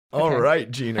All right,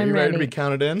 Gene. Are you ready to be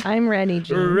counted in? I'm ready,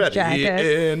 Gene. Ready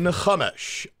Jacket. in 5, 4, 3,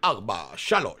 2.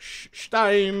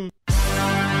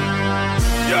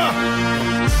 Yeah.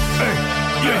 Hey.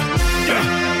 Yeah.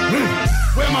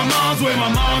 Where my mom's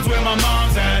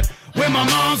at? Where my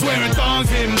mom's wearing thongs,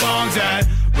 hitting bongs at?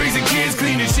 Raising kids,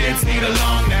 cleaning shits, need a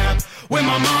long nap. Where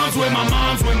my mom's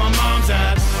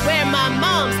at? Where my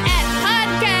mom's at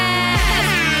podcast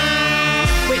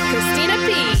with Christina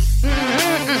P.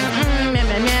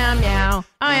 Meow, meow.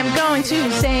 I am going to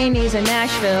Zanies in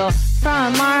Nashville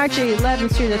from March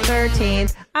 11th through the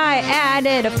 13th. I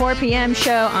added a 4 p.m.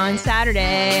 show on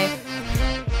Saturday.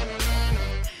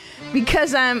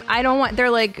 Because I don't want, they're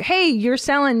like, hey, you're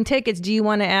selling tickets. Do you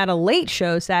want to add a late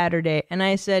show Saturday? And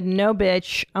I said, no,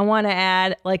 bitch. I want to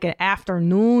add like an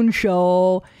afternoon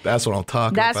show. That's what I'm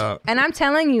talking about. And I'm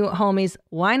telling you, homies,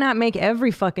 why not make every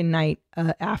fucking night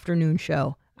an afternoon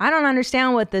show? I don't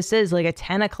understand what this is. Like a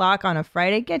 10 o'clock on a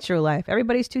Friday. Get your life.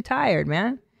 Everybody's too tired,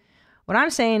 man. What I'm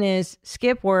saying is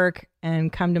skip work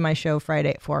and come to my show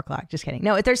Friday at 4 o'clock. Just kidding.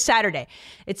 No, there's Saturday.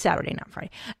 It's Saturday, not Friday.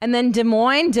 And then Des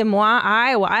Moines,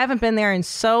 Iowa. I haven't been there in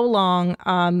so long.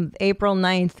 April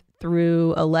 9th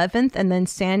through 11th. And then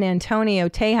San Antonio,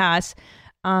 Tejas.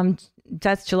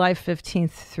 That's July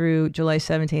 15th through July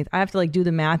 17th. I have to like do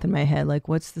the math in my head. Like,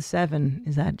 what's the 7?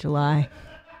 Is that July?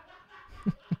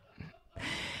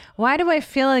 Why do I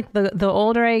feel like the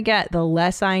older I get, the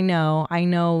less I know? I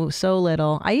know so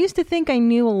little. I used to think I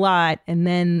knew a lot, and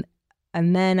then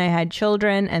I had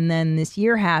children, and then this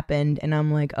year happened, and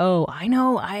I'm like, oh, I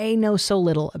know so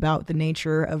little about the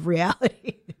nature of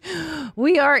reality.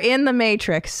 We are in the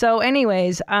Matrix. So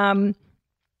anyways, I'm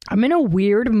in a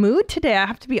weird mood today. I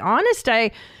have to be honest.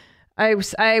 I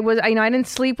didn't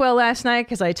sleep well last night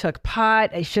because I took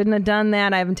pot. I shouldn't have done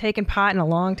that. I haven't taken pot in a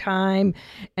long time.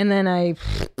 And then I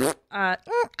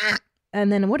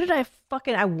what did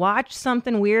I watched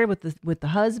something weird with the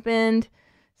husband,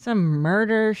 some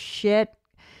murder shit.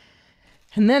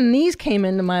 And then these came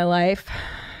into my life.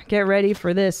 Get ready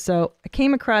for this. So I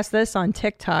came across this on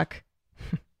TikTok.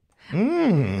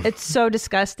 It's so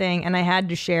disgusting, and I had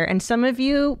to share. And some of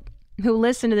you who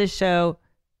listen to this show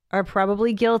are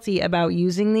probably guilty about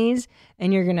using these,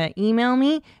 and you're going to email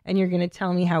me and you're going to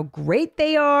tell me how great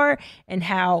they are and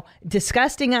how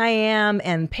disgusting I am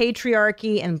and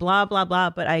patriarchy and blah, blah, blah.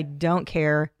 But I don't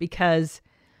care because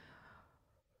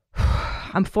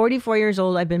I'm 44 years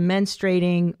old. I've been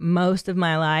menstruating most of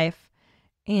my life.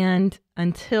 And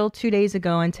until 2 days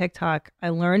ago on TikTok, I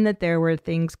learned that there were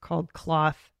things called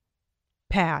cloth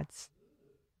pads.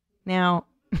 Now,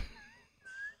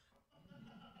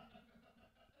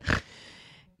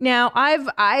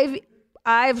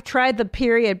 I've tried the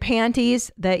period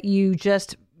panties that you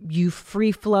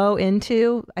free flow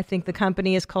into. I think the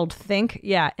company is called Think.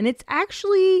 Yeah. And it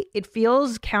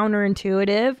feels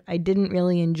counterintuitive. I didn't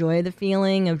really enjoy the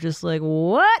feeling of just like,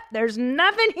 what? There's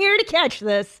nothing here to catch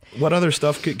this. What other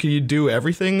stuff? Can you do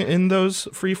everything in those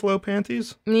free flow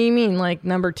panties? You mean like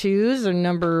number 2s or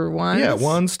number 1s? Yeah,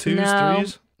 1s, 2s,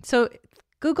 3s. So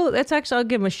Google, I'll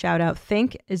give them a shout out.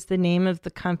 Think is the name of the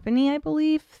company, I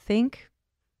believe. Think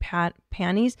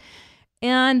panties.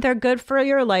 And they're good for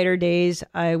your lighter days.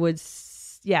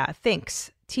 Thinks.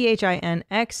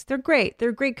 THINX. They're great. They're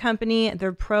a great company.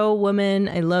 They're pro woman.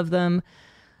 I love them.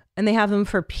 And they have them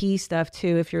for pee stuff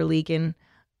too, if you're leaking.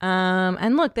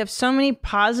 And look, they have so many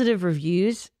positive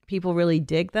reviews. People really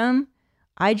dig them.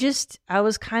 I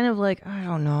was kind of like, I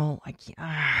don't know.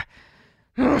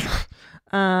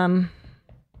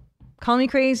 Call me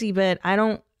crazy, but I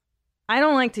don't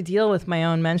like to deal with my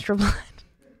own menstrual blood.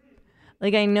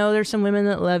 Like, I know there's some women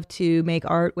that love to make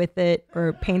art with it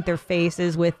or paint their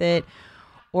faces with it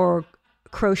or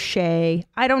crochet.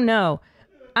 I don't know.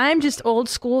 I'm just old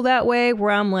school that way, where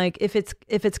I'm like, if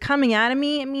it's coming out of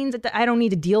me, it means that I don't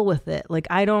need to deal with it. Like,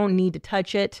 I don't need to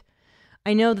touch it.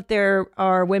 I know that there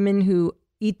are women who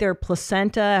eat their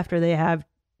placenta after they have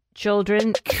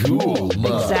children. Cool.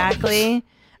 Exactly.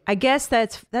 I guess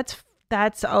that's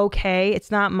okay. It's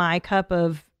not my cup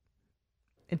of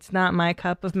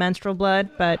menstrual blood,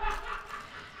 but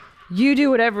you do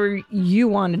whatever you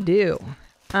want to do.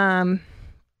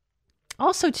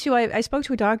 Also, too, I spoke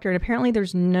to a doctor, and apparently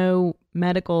there's no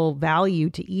medical value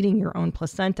to eating your own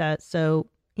placenta. So,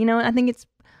 I think it's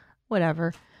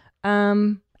whatever.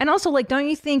 And also, like, don't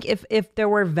you think if there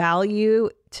were value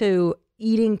to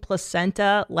eating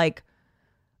placenta, like,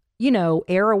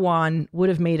 Erewhon would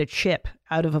have made a chip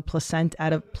out of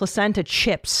placenta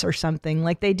chips or something.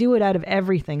 Like, they do it out of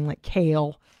everything, like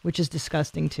kale, which is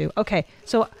disgusting too. Okay,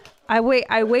 so I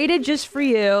waited just for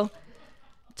you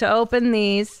to open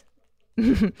these.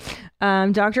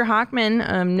 Dr.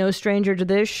 Hockman, no stranger to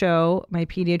this show, my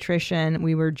pediatrician,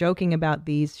 we were joking about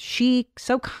these. She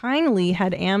so kindly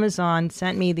had Amazon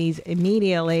sent me these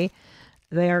immediately.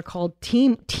 They are called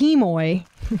Teamoy.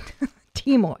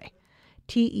 Teamoy.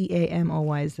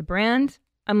 Teamoy is the brand.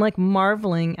 I'm like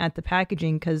marveling at the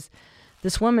packaging because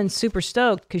this woman's super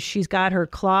stoked because she's got her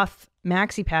cloth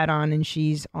maxi pad on and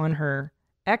she's on her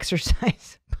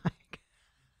exercise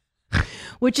bike,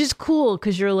 which is cool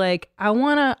because you're like, I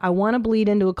wanna bleed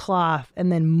into a cloth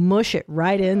and then mush it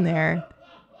right in there.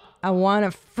 I want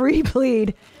to free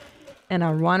bleed and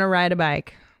I want to ride a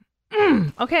bike.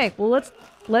 Okay, well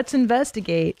let's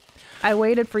investigate. I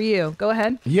waited for you. Go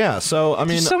ahead. Yeah, so I mean,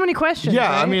 there's so many questions. Yeah,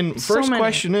 right? I mean, first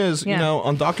question is, you know,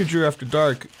 on Dr. Drew After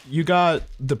Dark, you got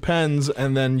Depends,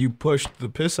 and then you pushed the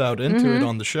piss out into it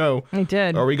on the show. I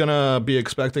did. Are we gonna be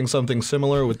expecting something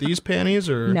similar with these panties,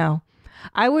 or no?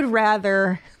 I would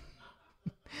rather.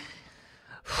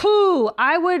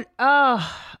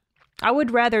 I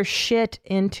would rather shit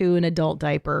into an adult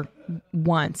diaper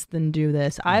once than do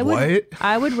this. I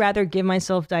would rather give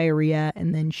myself diarrhea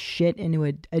and then shit into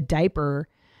a diaper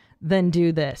than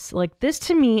do this. Like, this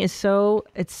to me is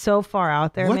it's so far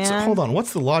out there, man. Hold on,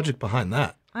 what's the logic behind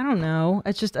that? I don't know.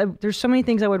 It's just there's so many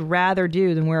things I would rather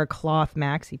do than wear a cloth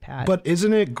maxi pad. But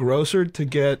isn't it grosser to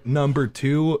get number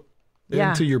 2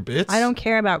 into your bits? I don't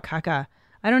care about caca.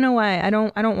 I don't know why. I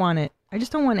don't want it. I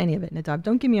just don't want any of it, Nadab.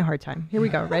 Don't give me a hard time. Here we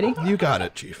go. Ready? You got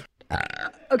it, Chief.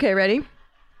 Okay, ready?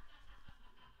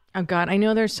 Oh, God. I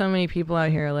know there's so many people out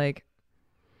here like,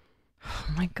 oh,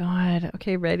 my God.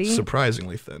 Okay, ready?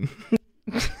 Surprisingly thin.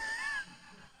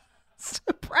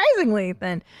 Surprisingly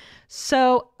thin.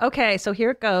 So, okay, so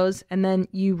here it goes. And then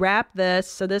you wrap this.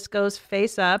 So this goes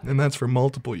face up. And that's for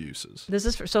multiple uses. This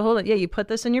is so hold on. Yeah, you put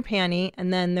this in your panty,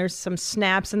 and then there's some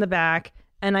snaps in the back,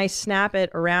 and I snap it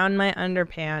around my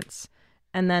underpants.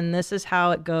 And then this is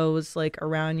how it goes, like,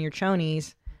 around your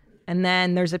chonies. And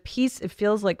then there's a piece, it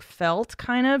feels like felt,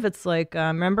 kind of. It's like,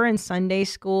 remember in Sunday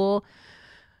school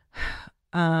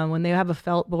when they have a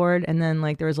felt board and then,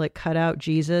 like, there was, like, cut out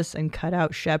Jesus and cut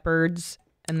out shepherds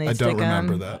and they stick them. I don't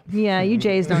remember that. Yeah, you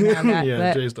Jays don't have that.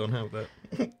 Yeah, Jays don't have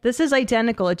that. This is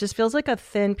identical. It just feels like a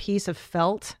thin piece of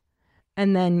felt.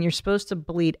 And then you're supposed to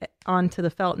bleed onto the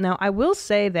felt. Now, I will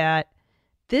say that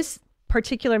this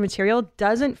particular material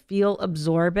doesn't feel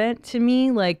absorbent to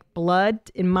me. Like, blood,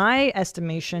 in my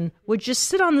estimation, would just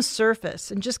sit on the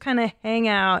surface and just kind of hang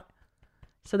out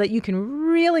so that you can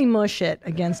really mush it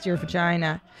against your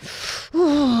vagina.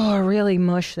 Ooh, really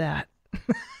mush that.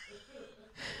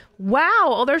 Wow,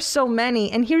 oh, there's so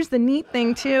many. And here's the neat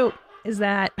thing too, is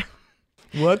that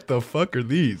what the fuck are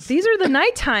these? These are the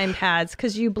nighttime pads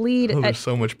because you bleed. They're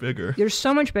so much bigger. You're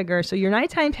so much bigger. So your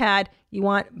nighttime pad, you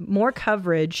want more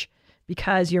coverage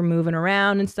because you're moving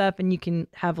around and stuff and you can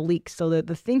have leaks. So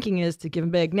the thinking is to give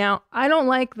them big. Now, I don't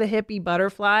like the hippie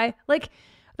butterfly. Like,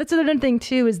 that's another thing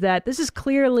too, is that this is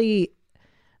clearly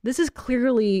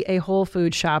a Whole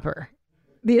Food shopper.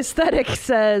 The aesthetic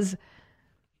says,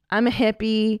 I'm a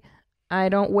hippie. I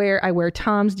wear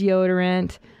Tom's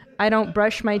deodorant. I don't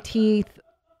brush my teeth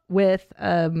with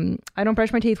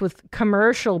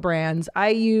commercial brands. I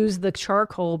use the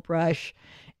charcoal brush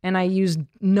and I use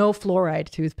no fluoride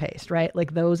toothpaste, right?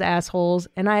 Like those assholes.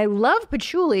 And I love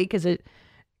patchouli because it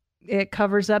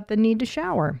covers up the need to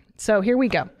shower. So here we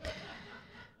go.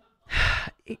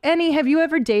 Annie, have you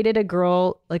ever dated a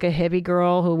girl, like a hippie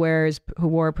girl who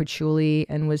wore patchouli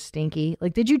and was stinky?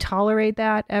 Like, did you tolerate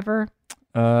that ever?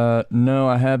 No,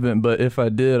 I haven't. But if I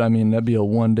did, I mean, that'd be a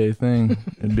one-day thing.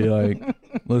 It'd be like,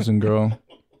 listen, girl,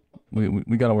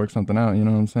 we got to work something out. You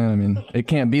know what I'm saying? I mean, it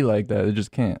can't be like that. It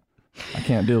just can't. I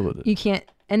can't deal with it. You can't.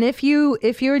 And if you're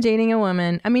dating a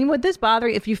woman, I mean, would this bother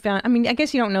you if you found, I mean, I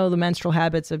guess you don't know the menstrual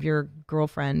habits of your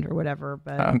girlfriend or whatever,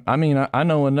 but. I mean, I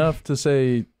know enough to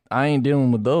say I ain't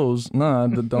dealing with those. Nah,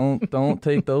 don't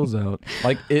take those out.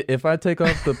 Like, if I take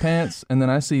off the pants and then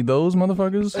I see those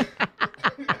motherfuckers,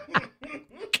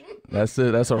 that's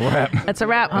it. That's a wrap. That's a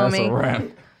wrap, homie. That's a wrap.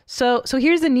 So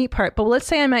here's the neat part. But let's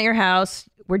say I'm at your house,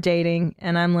 we're dating,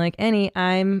 and I'm like, Annie,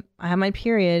 I have my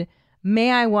period.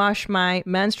 May I wash my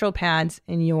menstrual pads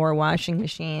in your washing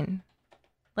machine?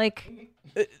 Like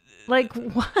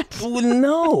what?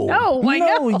 No.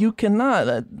 No, you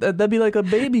cannot. That'd be like a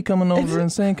baby coming over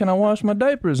and saying, "Can I wash my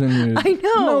diapers in here?" I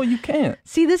know. No, you can't.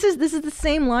 See, this is the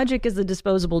same logic as the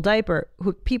disposable diaper.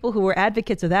 People who were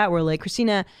advocates of that were like,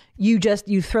 Christina, you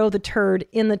throw the turd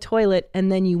in the toilet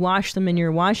and then you wash them in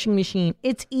your washing machine.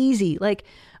 It's easy. Like,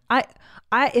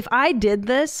 if I did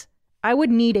this, I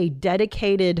would need a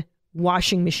dedicated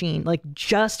washing machine, like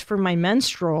just for my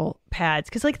menstrual pads.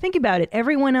 Because like, think about it.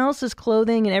 Everyone else's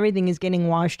clothing and everything is getting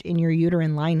washed in your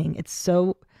uterine lining. It's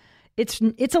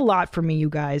a lot for me, you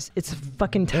guys. It's a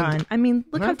fucking ton. I mean,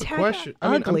 look how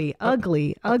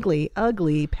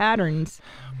ugly patterns.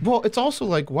 Well, it's also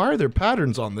like, why are there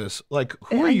patterns on this? Like,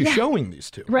 who are you showing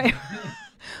these to? Right.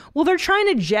 Well, they're trying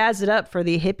to jazz it up for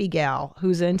the hippie gal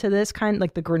who's into this kind,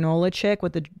 like the granola chick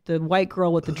with the white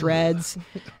girl with the dreads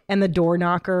and the door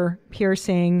knocker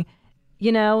piercing.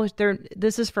 You know,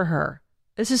 this is for her.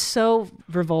 This is so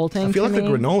revolting. I feel like me. the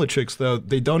granola chicks, though,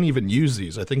 they don't even use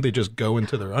these. I think they just go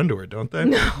into their underwear, don't they?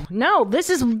 No. This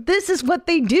is what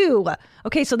they do.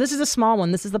 Okay, so this is a small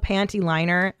one. This is the panty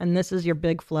liner, and this is your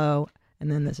big flow, and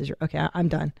then this is your. Okay, I'm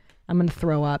done. I'm gonna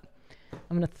throw up.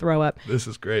 This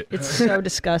is great. It's so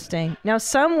disgusting. Now,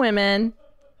 some women,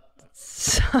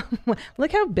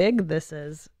 look how big this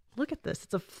is. Look at this.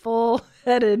 It's a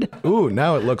full-headed. Ooh,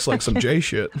 now it looks like some J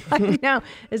shit. I know.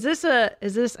 Is this a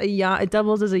yarn? It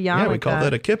doubles as a yarn. Yeah, we call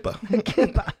that a kippa. A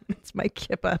kippa. It's my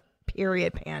kippa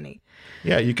period panty.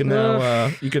 Yeah, you can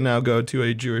now go to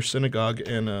a Jewish synagogue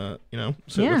and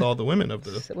sit with all the women of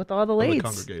the sit with all the ladies.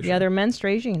 Congregation. Yeah, they're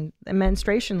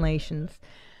menstruation lations.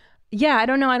 Yeah, I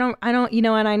don't know. I don't. You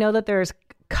know, and I know that there's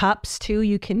cups too.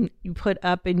 You put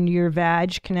up in your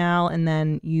vag canal and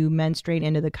then you menstruate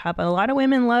into the cup. And a lot of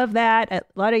women love that. A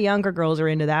lot of younger girls are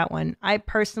into that one. I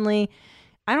personally,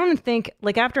 I don't think,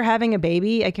 like, after having a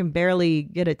baby, I can barely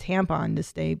get a tampon to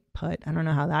stay put. I don't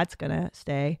know how that's gonna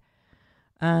stay.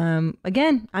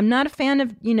 Again, I'm not a fan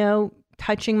of,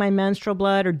 touching my menstrual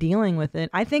blood or dealing with it.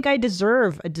 I think I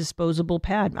deserve a disposable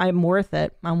pad. I'm worth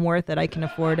it. I can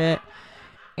afford it.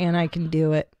 And I can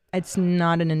do it. It's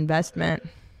not an investment.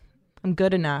 I'm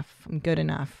good enough.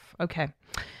 Okay.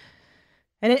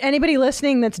 And anybody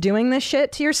listening that's doing this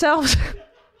shit to yourselves,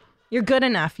 you're good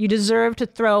enough. You deserve to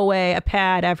throw away a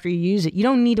pad after you use it. You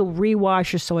don't need to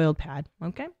rewash a soiled pad.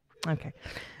 Okay.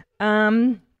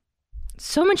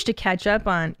 So much to catch up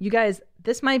on. You guys,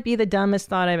 this might be the dumbest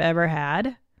thought I've ever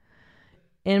had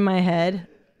in my head.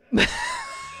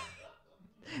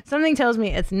 Something tells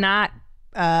me it's not.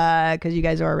 Because you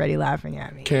guys are already laughing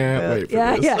at me. Can't wait for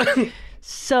this. Yeah.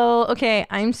 So, okay,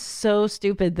 I'm so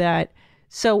stupid that.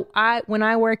 So when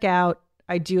I work out,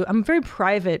 I'm very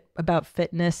private about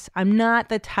fitness. I'm not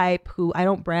the type who, I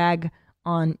don't brag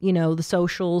on, the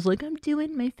socials. Like, I'm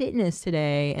doing my fitness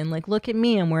today, and like, look at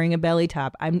me, I'm wearing a belly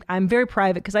top. I'm very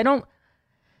private because I don't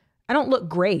look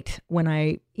great when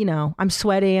I'm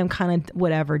sweaty. I'm kind of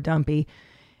whatever, dumpy.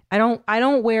 I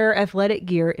don't wear athletic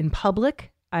gear in public.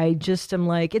 I just am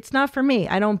like, it's not for me.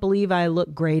 I don't believe I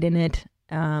look great in it.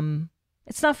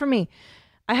 It's not for me.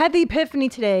 I had the epiphany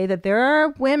today that there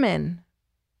are women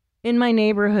in my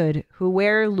neighborhood who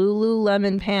wear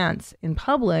Lululemon pants in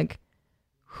public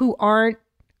who aren't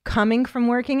coming from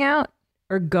working out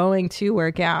or going to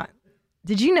work out.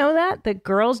 Did you know that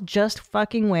girls just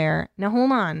fucking wear? Now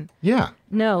hold on. Yeah.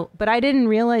 No, but I didn't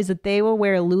realize that they will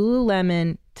wear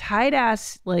Lululemon tight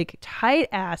ass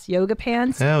yoga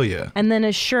pants. Hell yeah. And then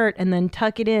a shirt and then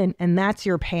tuck it in and that's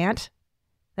your pant.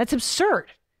 That's absurd.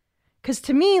 Because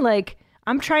to me, like,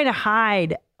 I'm trying to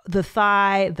hide the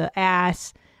thigh, the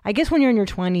ass. I guess when you're in your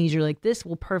 20s, you're like, this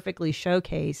will perfectly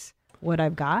showcase what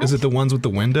I've got. Is it the ones with the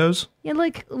windows? Yeah,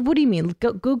 like, what do you mean?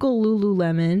 Google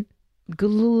Lululemon.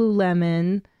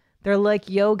 They're like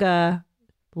yoga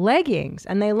leggings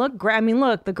and they look great. I mean,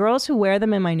 look, the girls who wear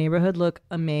them in my neighborhood look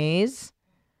amazing.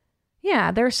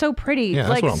 Yeah, they're so pretty. Yeah,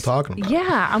 that's what I'm talking about.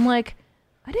 Yeah, I'm like,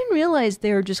 I didn't realize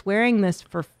they were just wearing this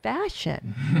for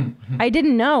fashion. I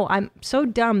didn't know. I'm so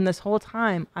dumb this whole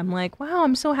time. I'm like, wow,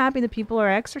 I'm so happy that people are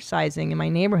exercising in my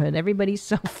neighborhood. Everybody's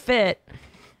so fit.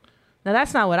 Now,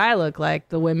 that's not what I look like.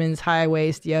 The women's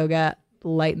high-waist yoga,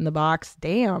 light in the box.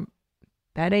 Damn,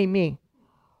 that ain't me.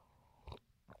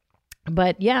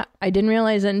 But yeah, I didn't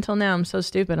realize it until now. I'm so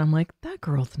stupid. I'm like, that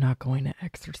girl's not going to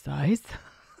exercise.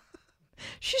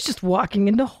 She's just walking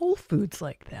into Whole Foods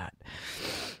like that.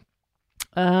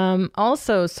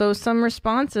 Also, so some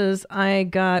responses I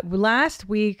got last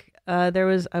week. There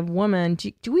was a woman.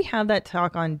 Do we have that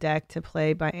talk on deck to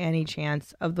play by any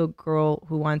chance of the girl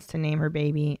who wants to name her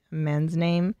baby a men's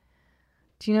name?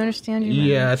 Do you understand?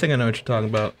 Yeah, I think I know what you're talking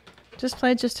about. Just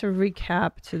play just to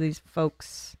recap to these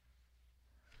folks.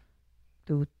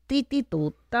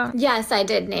 Yes, I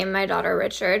did name my daughter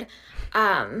Richard.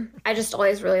 I just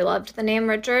always really loved the name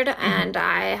Richard, and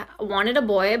I wanted a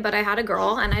boy, but I had a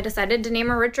girl, and I decided to name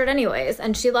her Richard anyways,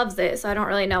 and she loves it, so I don't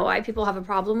really know why people have a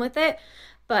problem with it,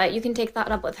 but you can take that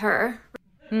up with her.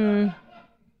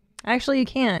 Actually, you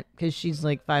can't because she's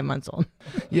like 5 months old.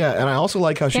 Yeah, and I also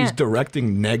like how she's Can't.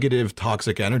 directing negative,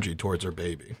 toxic energy towards her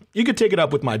baby. You could take it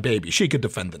up with my baby. She could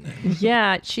defend the name.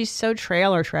 Yeah, she's so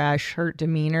trailer trash. Her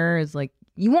demeanor is like,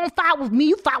 you won't fight with me,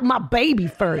 you fight with my baby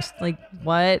first. Like,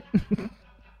 what?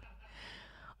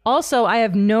 Also, I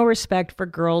have no respect for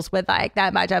girls with like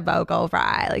that much of vocal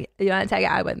fry. Like, you want to take it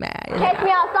out with me? Take me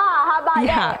outside. How about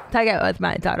Yeah, that? take it with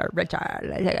my daughter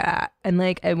Richard. And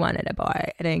like, I wanted a boy.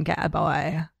 I didn't get a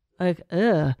boy. Like,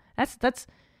 ugh. That's.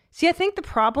 See, I think the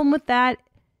problem with that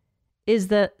is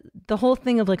the whole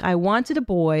thing of like, I wanted a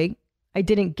boy, I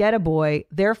didn't get a boy,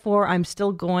 therefore I'm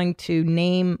still going to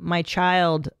name my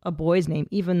child a boy's name,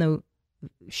 even though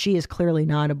she is clearly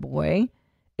not a boy.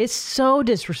 It's so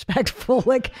disrespectful.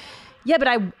 Like, yeah, but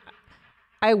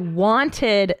I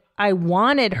wanted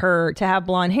her to have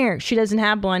blonde hair. She doesn't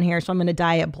have blonde hair, so I'm going to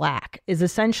dye it black. Is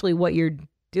essentially what you're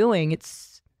doing.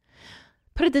 It's,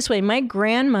 put it this way, my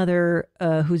grandmother,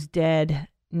 who's dead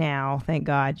now, thank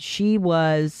God, she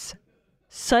was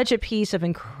such a piece of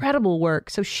incredible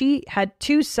work. So she had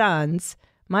 2 sons,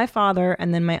 my father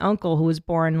and then my uncle, who was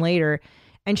born later.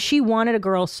 And she wanted a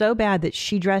girl so bad that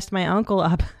she dressed my uncle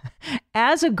up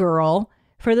as a girl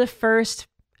for the first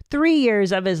 3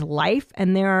 years of his life.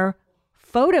 And there are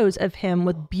photos of him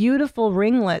with beautiful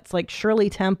ringlets, like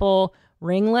Shirley Temple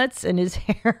ringlets in his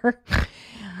hair.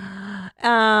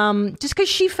 Just because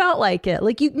she felt like it.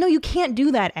 Like, you can't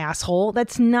do that, asshole.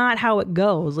 That's not how it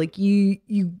goes. Like, you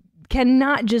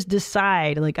cannot just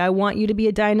decide, like, I want you to be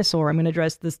a dinosaur. I'm going to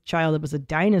dress this child up as a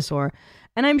dinosaur.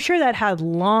 And I'm sure that had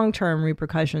long-term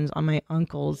repercussions on my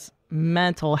uncle's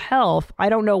mental health. I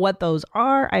don't know what those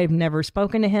are. I've never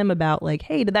spoken to him about like,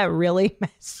 hey, did that really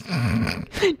mess?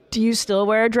 Do you still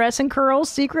wear a dress and curls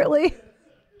secretly?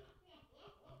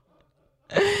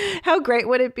 How great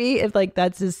would it be if like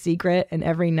that's his secret and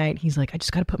every night he's like, I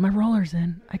just got to put my rollers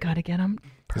in. I got to get them.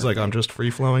 Perfect. He's like, I'm just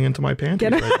free-flowing into my panties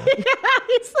right now. Yeah,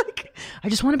 he's like, I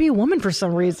just want to be a woman for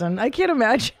some reason. I can't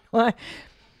imagine why.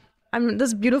 I'm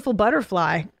this beautiful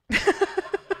butterfly.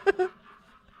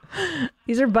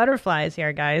 These are butterflies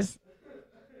here, guys.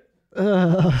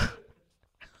 Ugh.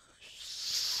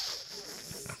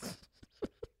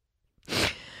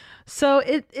 So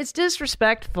it's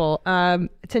disrespectful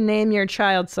to name your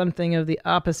child something of the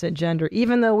opposite gender,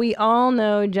 even though we all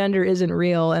know gender isn't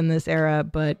real in this era.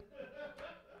 But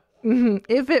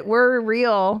if it were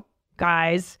real,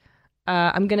 guys,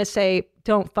 I'm going to say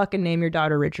don't fucking name your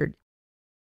daughter Richard.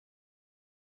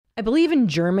 I believe in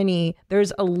Germany,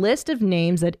 there's a list of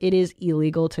names that it is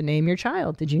illegal to name your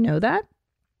child. Did you know that?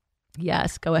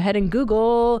 Yes, go ahead and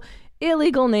Google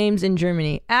illegal names in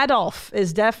Germany. Adolf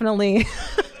is definitely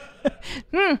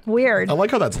weird. I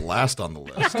like how that's last on the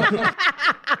list.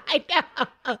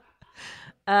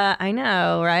 I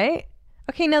know, right?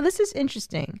 Okay, now this is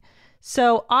interesting.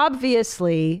 So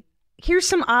obviously, here's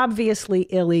some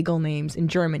obviously illegal names in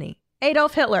Germany.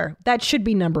 Adolf Hitler, that should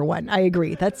be number 1. I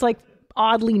agree. That's like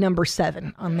oddly number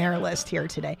 7 on their list here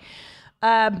today.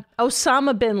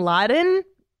 Osama bin Laden,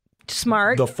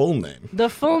 smart. The full name. The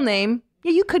full name.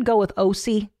 Yeah, you could go with Osama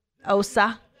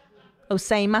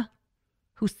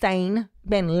Hussein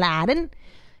bin Laden.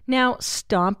 Now,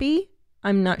 Stompy,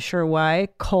 I'm not sure why.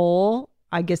 Cole,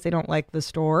 I guess they don't like the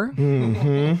store.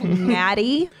 Mm-hmm.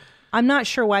 Maddie, I'm not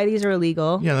sure why these are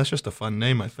illegal. Yeah, that's just a fun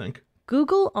name, I think.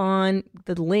 Google on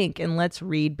the link and let's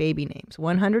read baby names.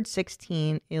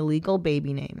 116 illegal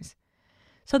baby names.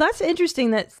 So that's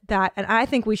interesting that, and I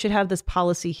think we should have this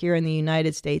policy here in the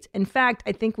United States. In fact,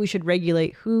 I think we should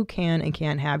regulate who can and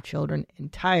can't have children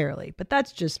entirely, but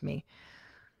that's just me.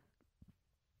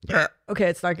 Okay,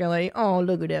 it's not gonna let you. Oh,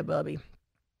 look at that, Bubby.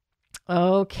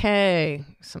 Okay,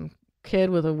 some kid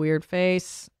with a weird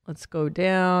face. Let's go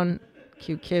down.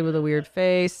 Cute kid with a weird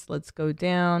face. Let's go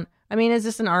down. I mean, is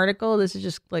this an article? This is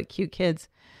just like cute kids.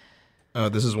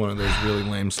 This is one of those really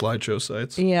lame slideshow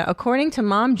sites. Yeah, according to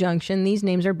Mom Junction, these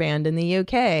names are banned in the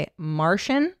UK.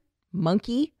 Martian,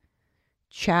 Monkey,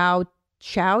 Chow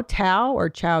Tao or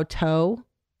Chow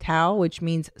Tao, which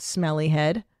means smelly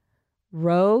head.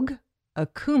 Rogue,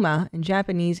 Akuma. In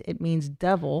Japanese, it means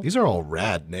devil. These are all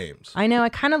rad names. I know. I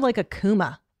kind of like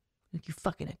Akuma. Like, you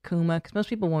fucking Akuma, because most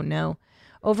people won't know.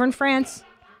 Over in France,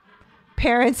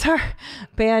 parents are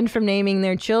banned from naming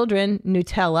their children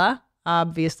Nutella,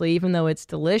 obviously, even though it's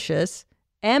delicious.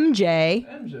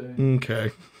 MJ.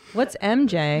 Okay. What's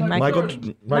MJ?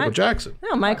 Michael Jackson.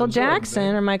 No, Michael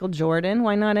Jackson or Michael Jordan.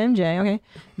 Why not MJ? Okay.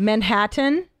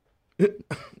 Manhattan.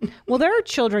 Well, there are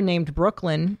children named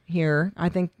Brooklyn here. I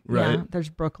think, right. Yeah, there's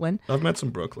Brooklyn. I've met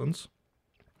some Brooklyns.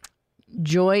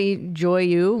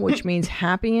 Joyeux, which means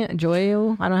happy.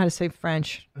 Joyeux. I don't know how to say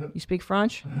French. You speak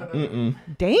French? Mm-mm.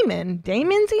 Damon.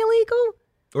 Damon's illegal?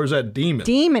 Or is that demon?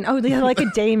 Demon. Oh, they like a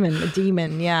daemon. A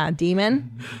demon. Yeah,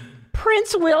 demon.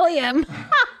 Prince William.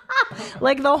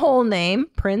 Like the whole name,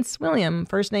 Prince William.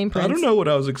 First name Prince. I don't know what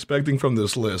I was expecting from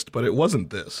this list, but it wasn't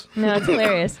this. No, it's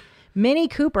hilarious. Minnie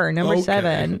Cooper, number Okay.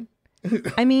 7.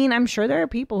 I mean, I'm sure there are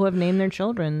people who have named their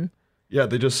children. Yeah,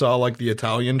 they just saw like the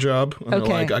Italian Job. And Okay.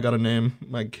 they're like, I got to name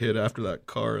my kid after that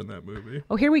car in that movie.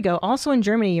 Oh, here we go. Also in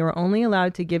Germany, you are only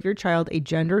allowed to give your child a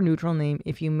gender-neutral name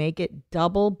if you make it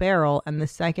double barrel and the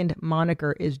second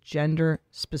moniker is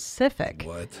gender-specific.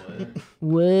 What?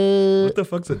 What? What the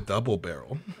fuck's a double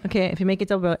barrel? Okay, if you make it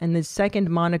double barrel and the second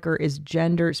moniker is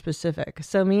gender-specific.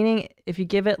 So meaning if you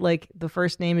give it like the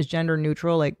first name is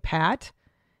gender-neutral, like Pat,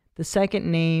 the second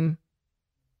name...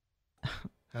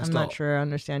 I'm not sure I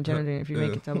understand gender if you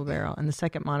make it double barrel. And the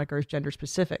second moniker is gender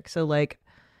specific. So like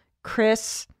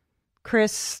Chris,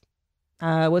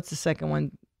 what's the second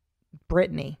one?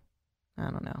 Brittany.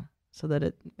 I don't know. So that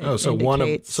it so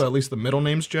indicates, so at least the middle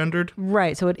name's gendered?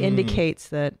 right. So it indicates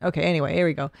that, okay, anyway, here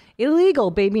we go. Illegal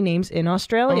baby names in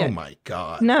Australia. Oh my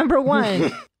God. Number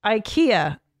 1,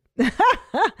 IKEA.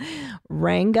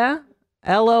 Ranga,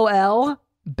 LOL,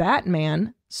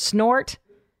 Batman, Snort,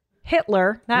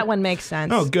 Hitler. That one makes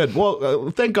sense. Oh, good. Well,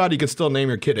 thank God you could still name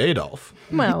your kid Adolf.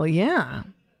 Well, yeah.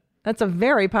 That's a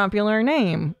very popular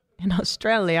name in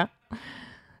Australia.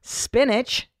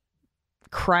 Spinach,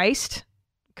 Christ,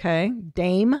 okay,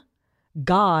 Dame,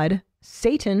 God,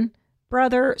 Satan,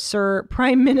 brother, sir,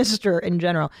 prime minister in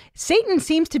general. Satan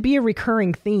seems to be a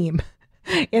recurring theme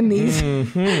in these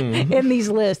in these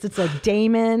lists. It's like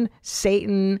Damon,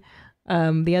 Satan,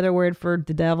 the other word for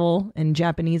the devil in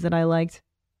Japanese that I liked.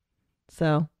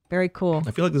 So, very cool.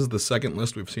 I feel like this is the second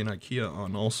list we've seen IKEA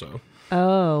on also.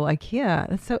 Oh, IKEA.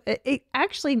 That's so it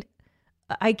actually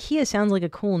IKEA sounds like a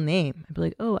cool name. I'd be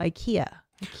like, "Oh, IKEA."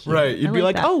 Right. You'd be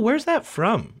like, that. "Oh, where's that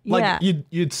from?" Like Yeah.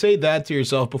 you'd say that to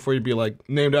yourself before you'd be like,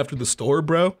 "Named after the store,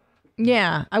 bro."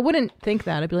 Yeah, I wouldn't think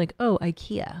that. I'd be like, "Oh,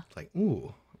 IKEA." Like,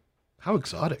 ooh, how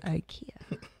exotic.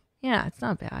 IKEA. Yeah, it's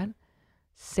not bad.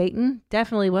 Satan,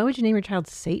 definitely. Why would you name your child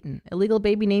Satan? Illegal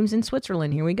baby names in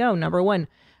Switzerland. Here we go. Number 1,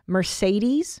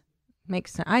 Mercedes.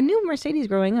 Makes sense. I knew Mercedes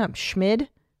growing up. Schmid,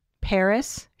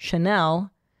 Paris,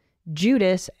 Chanel,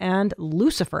 Judas, and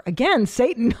Lucifer. Again,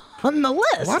 Satan on the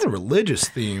list. A lot of religious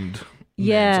themed.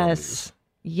 Yes.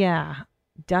 Yeah.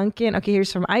 Duncan. Okay,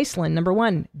 here's from Iceland. Number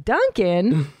 1,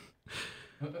 Duncan.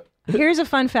 Here's a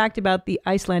fun fact about the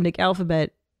Icelandic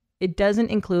alphabet. It doesn't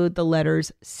include the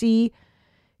letters C,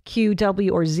 Q,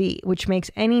 W, or Z, which makes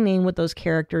any name with those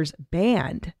characters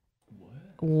banned.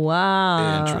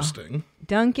 Wow. Interesting.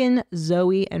 Duncan,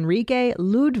 Zoe, Enrique,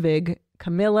 Ludwig,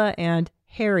 Camilla, and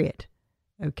Harriet.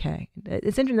 Okay.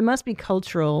 It's interesting. There must be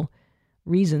cultural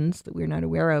reasons that we're not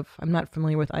aware of. I'm not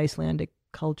familiar with Icelandic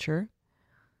culture.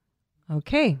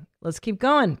 Okay. Let's keep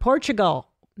going. Portugal.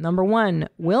 Number 1,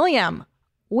 William.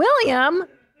 William?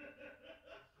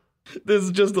 This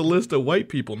is just a list of white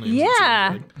people names.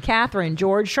 Yeah. Catherine,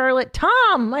 George, Charlotte,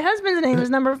 Tom. My husband's name is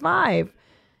number 5.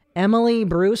 Emily,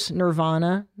 Bruce,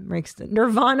 Nirvana,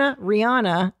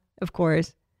 Rihanna, of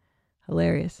course.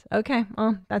 Hilarious. Okay,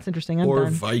 well, that's interesting. I'm Or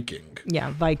done. Viking.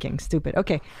 Yeah, Viking. Stupid.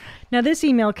 Okay. Now, this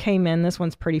email came in. This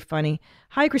one's pretty funny.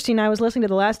 Hi, Christina. I was listening to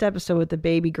the last episode with the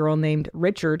baby girl named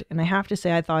Richard, and I have to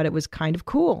say I thought it was kind of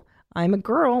cool. I'm a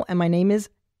girl, and my name is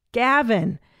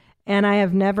Gavin. And I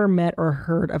have never met or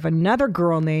heard of another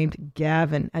girl named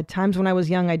Gavin. At times when I was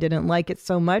young, I didn't like it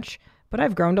so much, but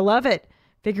I've grown to love it.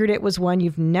 Figured it was one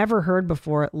you've never heard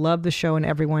before. Love the show and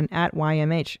everyone at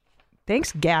YMH.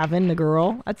 Thanks, Gavin, the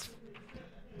girl. That's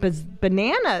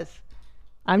bananas.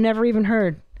 I've never even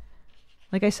heard.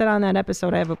 Like I said on that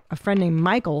episode, I have a friend named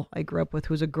Michael I grew up with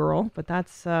who's a girl, but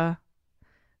that's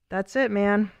it,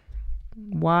 man.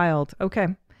 Wild. Okay.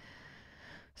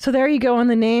 So there you go on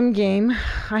the name game.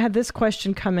 I had this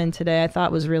question come in today I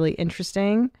thought was really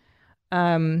interesting.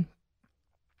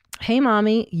 Hey,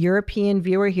 mommy, European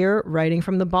viewer here, writing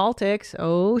from the Baltics.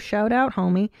 Oh, shout out,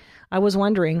 homie. I was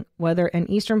wondering whether an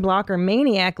Eastern Blocker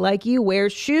maniac like you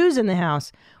wears shoes in the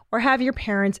house, or have your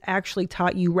parents actually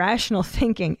taught you rational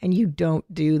thinking and you don't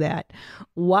do that?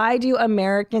 Why do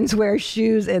Americans wear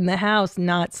shoes in the house,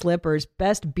 not slippers?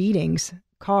 Best beatings.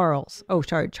 Charles.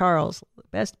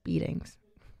 Best beatings.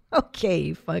 Okay,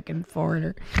 you fucking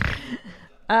foreigner.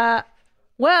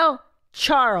 Well,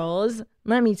 Charles,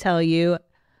 let me tell you,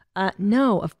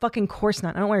 no, of fucking course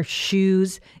not. I don't wear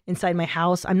shoes inside my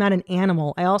house. I'm not an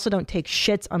animal. I also don't take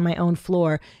shits on my own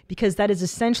floor, because that is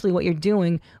essentially what you're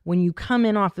doing when you come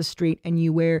in off the street and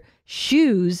you wear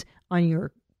shoes on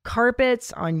your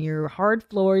carpets, on your hard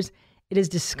floors. It is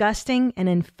disgusting. And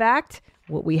in fact,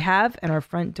 what we have at our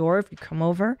front door, if you come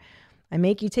over, I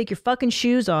make you take your fucking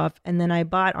shoes off. And then I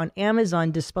bought on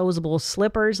Amazon disposable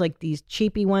slippers, like these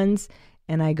cheapy ones.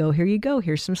 And I go, here you go.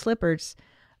 Here's some slippers.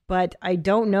 But I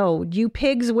don't know. Do you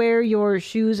pigs wear your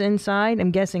shoes inside?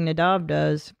 I'm guessing Nadav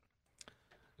does.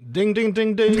 Ding, ding,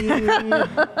 ding, ding.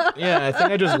 Yeah, I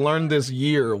think I just learned this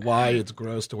year why it's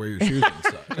gross to wear your shoes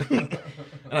inside.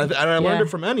 and I learned it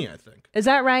from Annie, I think. Is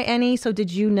that right, Annie? So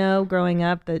did you know growing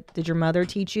up did your mother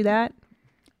teach you that?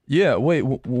 Yeah, wait,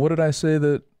 what did I say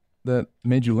that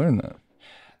made you learn that?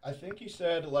 I think you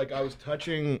said, like, I was just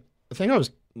touching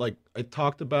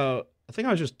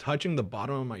the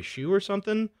bottom of my shoe or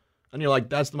something. And you're like,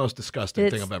 that's the most disgusting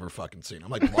thing I've ever fucking seen.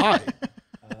 I'm like, why?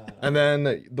 And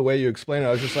then the way you explained it,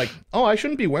 I was just like, oh, I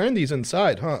shouldn't be wearing these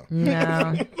inside, huh?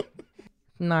 No.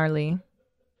 Gnarly.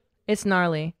 It's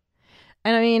gnarly.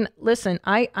 And I mean, listen,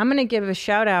 I'm going to give a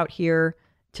shout out here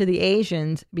to the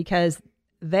Asians because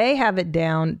they have it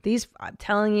down. I'm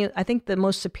telling you, I think the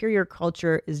most superior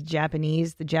culture is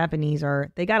Japanese. The Japanese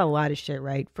they got a lot of shit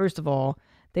right. First of all,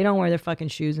 they don't wear their fucking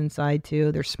shoes inside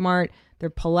too. They're smart. They're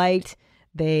polite.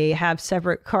 They have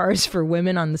separate cars for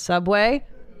women on the subway.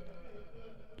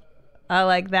 I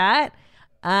like that.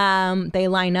 They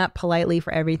line up politely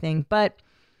for everything. But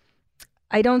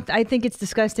I think it's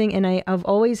disgusting. And I've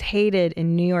always hated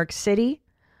in New York City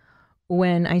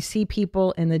when I see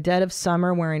people in the dead of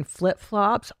summer wearing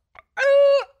flip-flops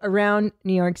around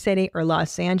New York City or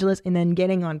Los Angeles and then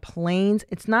getting on planes.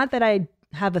 It's not that I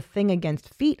have a thing against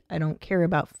feet. I don't care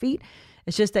about feet.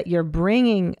 It's just that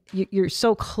you're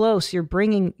so close. You're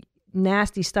bringing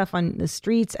nasty stuff on the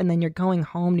streets and then you're going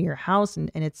home to your house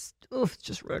and it's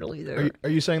just readily there. Are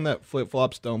you saying that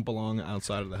flip-flops don't belong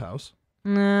outside of the house?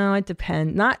 No, it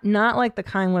depends. Not like the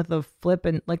kind with the flip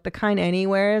and like the kind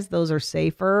anywheres. Those are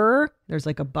safer. There's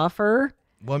like a buffer.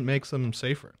 What makes them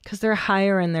safer? Because they're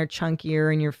higher and they're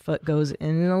chunkier and your foot goes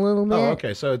in a little bit. Oh,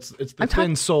 okay. So it's the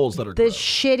thin soles that are the gross.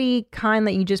 Shitty kind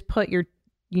that you just put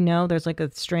there's like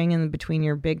a string in between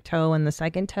your big toe and the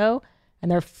second toe, and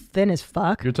they're thin as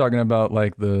fuck. You're talking about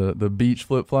like the beach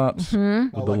flip-flops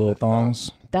with the little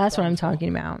thongs? That's what I'm talking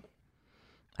about.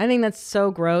 I think that's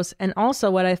so gross. And also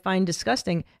what I find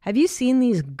disgusting, have you seen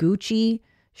these Gucci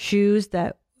shoes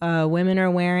that women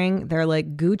are wearing? They're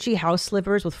like Gucci house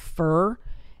slippers with fur.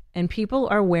 And people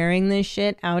are wearing this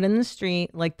shit out in the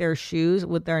street like their shoes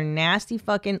with their nasty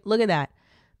fucking, look at that.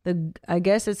 I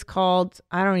guess it's called,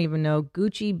 I don't even know,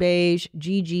 Gucci beige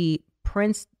GG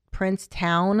Prince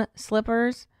Town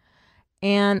slippers.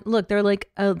 And look, they're like,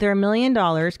 they're $1 million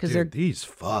because these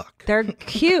fuck. They're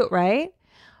cute, right?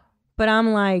 But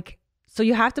I'm like, so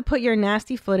you have to put your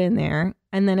nasty foot in there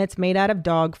and then it's made out of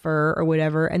dog fur or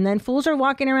whatever. And then fools are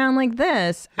walking around like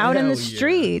this out in the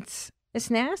streets. It's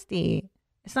nasty.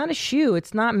 It's not a shoe.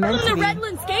 It's not meant to be. The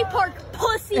Redland skate park,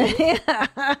 pussy.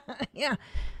 Yeah.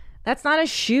 That's not a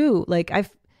shoe. Like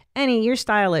Annie, you're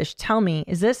stylish. Tell me,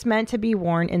 is this meant to be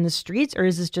worn in the streets or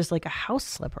is this just like a house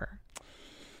slipper?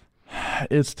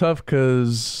 It's tough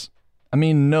because,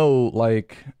 no,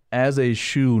 like as a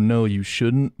shoe, no, you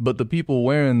shouldn't. But the people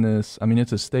wearing this,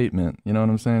 it's a statement. You know what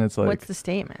I'm saying? It's like, what's the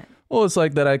statement? Well, it's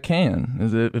like that I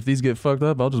can. If these get fucked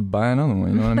up, I'll just buy another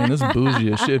one. You know what I mean? This is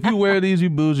bougie as shit. If you wear these, you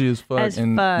bougie as fuck.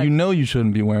 You know you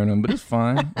shouldn't be wearing them, but it's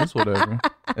fine. It's whatever.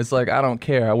 It's like, I don't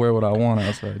care. I wear what I want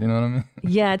outside. You know what I mean?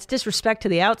 Yeah, it's disrespect to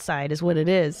the outside is what it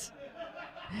is.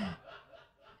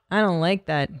 I don't like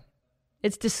that.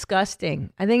 It's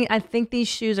disgusting. I think these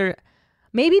shoes are,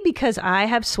 maybe because I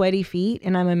have sweaty feet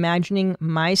and I'm imagining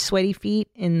my sweaty feet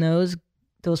in those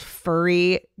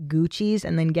furry Gucci's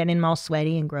and then getting them all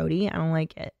sweaty and grody. I don't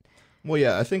like it. Well,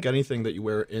 yeah, I think anything that you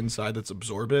wear inside that's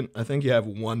absorbent, I think you have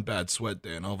one bad sweat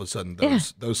day and all of a sudden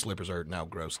those slippers are now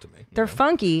gross to me. They're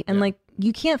funky and like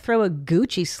you can't throw a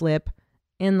Gucci slip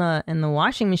in the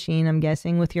washing machine, I'm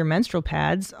guessing, with your menstrual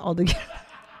pads all together.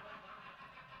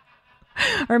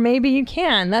 Or maybe you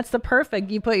can. That's the perfect.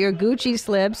 You put your Gucci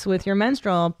slips with your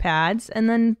menstrual pads and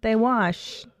then they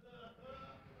wash.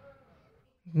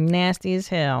 Nasty as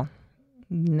hell.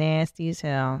 Nasty as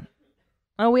hell.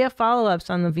 Oh, we have follow-ups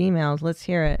on the emails. Let's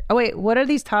hear it. Oh, wait. What are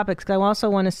these topics? Because I also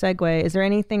want to segue. Is there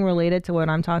anything related to what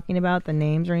I'm talking about? The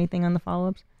names or anything on the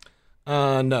follow-ups?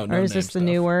 No. Or is this the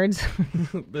new words?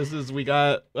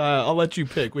 I'll let you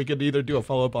pick. We could either do a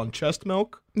follow-up on chest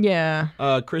milk. Yeah.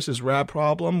 Chris's rat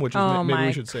problem, which is maybe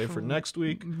we should save for next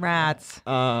week. Rats.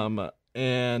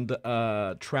 And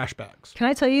trash bags. Can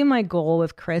I tell you my goal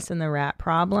with Chris and the rat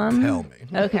problem? Tell me.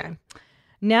 Okay.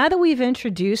 Now that we've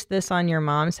introduced this on your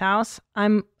mom's house,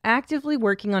 I'm actively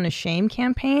working on a shame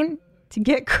campaign to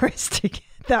get Chris to get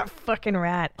That fucking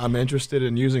rat. I'm interested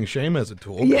in using shame as a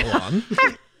tool. Yeah. Go on.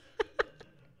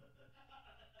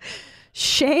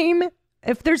 Shame,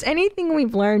 if there's anything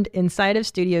we've learned inside of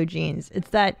Studio Jeans, it's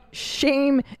that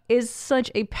shame is such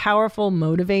a powerful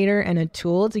motivator and a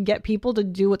tool to get people to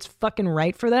do what's fucking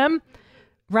right for them.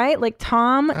 Right? Like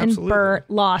Tom and Bert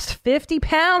lost 50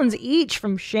 pounds each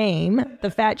from shame,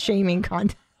 the fat shaming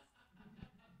contest.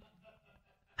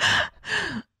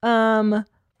 I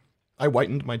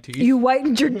whitened my teeth. You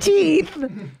whitened your teeth.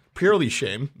 Purely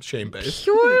shame-based.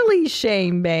 Purely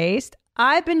shame-based.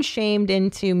 I've been shamed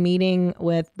into meeting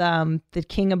with the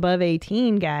king above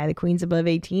 18 guy, the queens above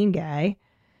 18 guy.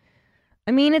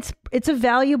 I mean, it's a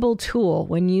valuable tool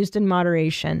when used in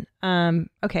moderation.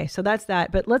 Okay, so that's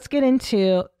that. But let's get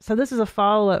into, so this is a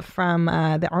follow-up from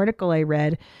the article I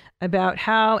read about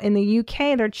how in the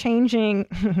UK they're changing,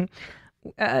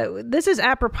 this is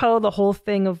apropos the whole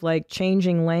thing of like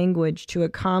changing language to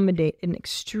accommodate an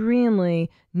extremely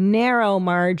narrow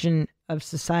margin of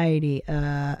society,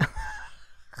 which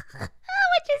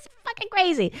is fucking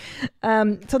crazy.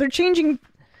 So they're changing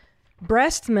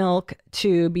breast milk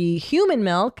to be human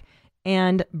milk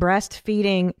and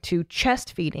breastfeeding to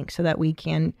chest feeding so that we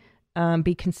can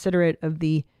be considerate of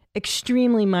the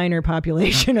extremely minor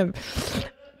population of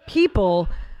people,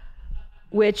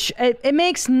 which it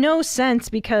makes no sense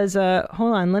because,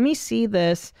 hold on, let me see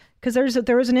this, because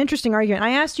there was an interesting argument. I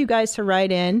asked you guys to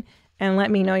write in and let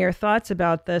me know your thoughts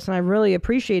about this, and I really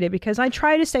appreciate it because I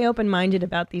try to stay open-minded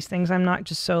about these things. I'm not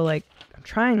just so I'm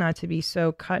trying not to be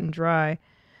so cut and dry.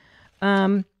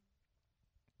 A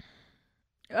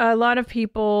lot of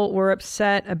people were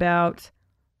upset about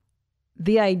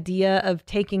the idea of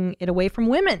taking it away from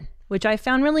women, which I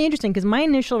found really interesting because my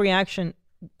initial reaction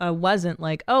wasn't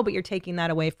like, oh, but you're taking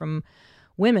that away from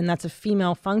women. That's a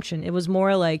female function. It was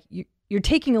more like you're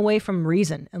taking away from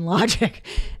reason and logic,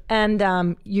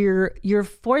 and you're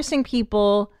forcing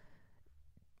people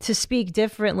to speak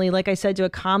differently, like I said, to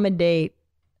accommodate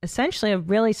essentially a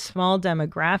really small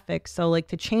demographic. So like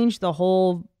to change the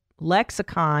whole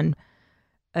lexicon,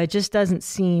 it just doesn't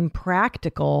seem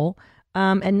practical.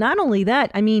 And not only that,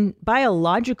 I mean,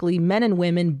 biologically, men and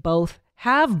women both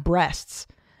have breasts.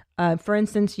 For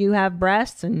instance, you have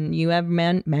breasts and you have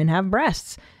men have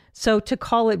breasts. So to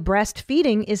call it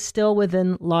breastfeeding is still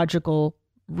within logical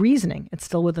reasoning. It's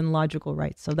still within logical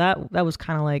rights. So that was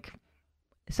kind of like,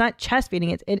 it's not chest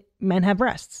feeding. Men have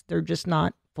breasts. They're just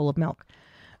not full of milk.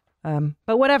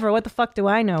 But whatever, what the fuck do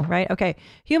I know, right? Okay,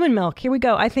 human milk, here we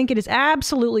go. I think it is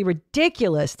absolutely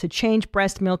ridiculous to change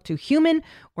breast milk to human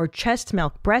or chest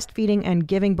milk. Breastfeeding and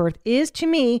giving birth is, to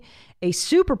me, a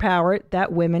superpower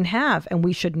that women have, and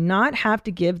we should not have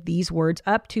to give these words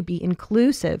up to be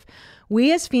inclusive.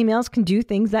 We as females can do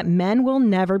things that men will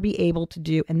never be able to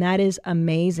do, and that is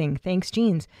amazing. Thanks,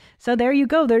 Jeans. So there you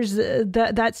go. There's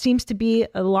that seems to be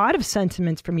a lot of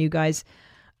sentiments from you guys.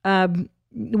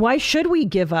 Why should we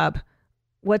give up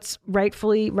what's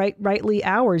rightly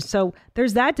ours? So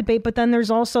there's that debate, but then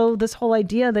there's also this whole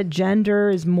idea that gender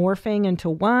is morphing into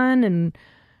one. And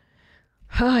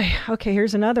okay,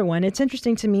 here's another one. It's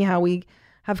interesting to me how we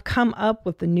have come up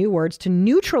with the new words to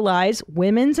neutralize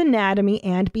women's anatomy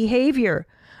and behavior,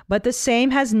 but the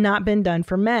same has not been done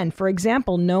for men. For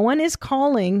example, no one is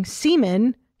calling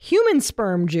semen human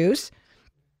sperm juice,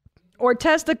 or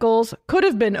testicles could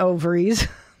have been ovaries.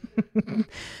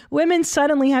 Women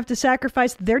suddenly have to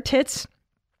sacrifice their tits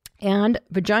and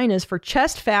vaginas for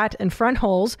chest fat and front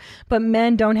holes, but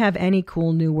men don't have any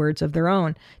cool new words of their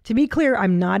own. To be clear,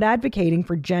 I'm not advocating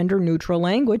for gender neutral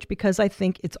language because I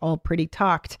think it's all pretty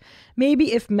talked.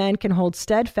 Maybe if men can hold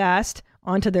steadfast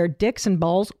onto their dicks and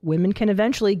balls, women can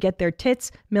eventually get their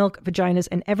tits, milk, vaginas,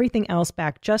 and everything else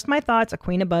back. Just my thoughts, a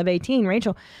queen above 18.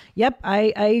 Rachel, yep,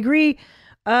 I agree.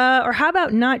 Or how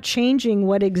about not changing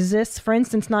what exists? For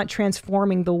instance, not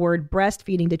transforming the word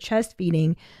breastfeeding to chest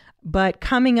feeding, but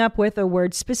coming up with a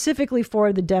word specifically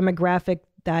for the demographic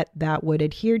that would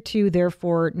adhere to,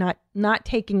 therefore not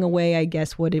taking away, I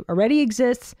guess, what it already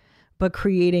exists, but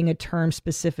creating a term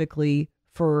specifically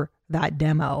for that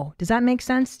demo. Does that make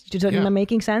sense? Am I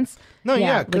making sense? No,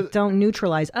 yeah. Like don't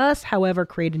neutralize us, however,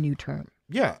 create a new term.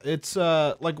 Yeah, it's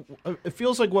like it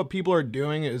feels like what people are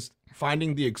doing is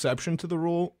finding the exception to the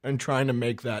rule and trying to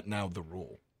make that now the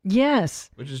rule. Yes.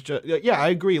 Which is just, yeah, I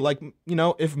agree. Like, you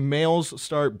know, if males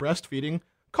start breastfeeding,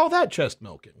 call that chest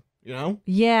milking, you know?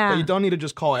 Yeah. But you don't need to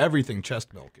just call everything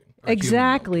chest milking.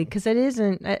 Exactly, because it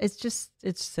isn't,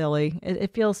 it's silly.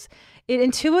 It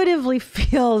intuitively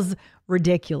feels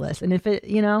ridiculous. And if it,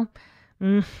 you know,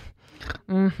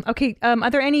 okay. Are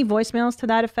there any voicemails to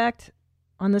that effect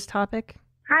on this topic?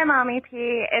 Hi, Mommy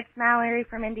P. It's Mallory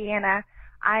from Indiana.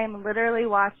 I am literally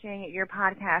watching your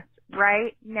podcast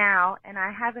right now, and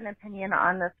I have an opinion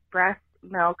on this breast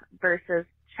milk versus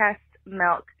chest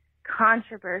milk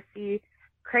controversy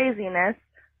craziness.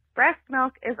 Breast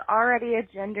milk is already a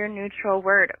gender-neutral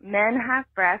word. Men have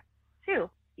breasts, too.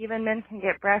 Even men can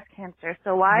get breast cancer.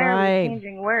 So why are we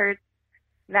changing words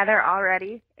that are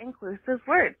already inclusive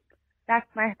words? That's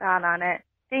my thought on it.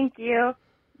 Thank you.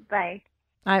 Bye.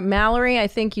 Mallory, I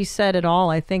think you said it all.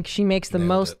 I think she makes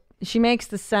she makes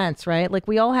the sense, right? Like,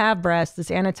 we all have breasts. It's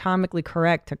anatomically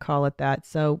correct to call it that.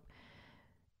 So,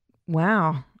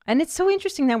 wow. And it's so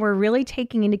interesting that we're really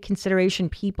taking into consideration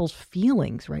people's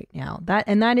feelings right now.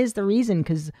 That is the reason,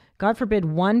 because God forbid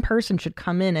one person should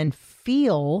come in and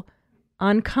feel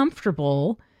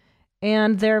uncomfortable,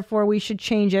 and therefore we should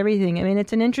change everything. I mean,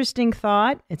 it's an interesting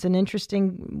thought. It's an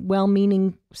interesting,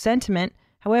 well-meaning sentiment.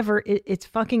 However, it's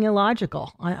fucking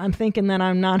illogical. I'm thinking that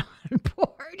I'm not on board.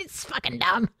 It's fucking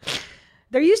dumb.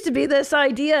 There used to be this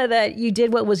idea that you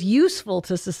did what was useful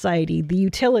to society, the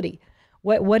utility.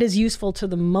 What is useful to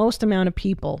the most amount of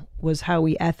people was how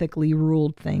we ethically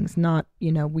ruled things. Not,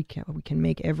 we can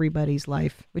make everybody's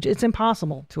life, which it's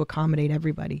impossible to accommodate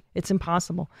everybody. It's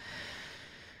impossible.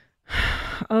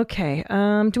 Okay.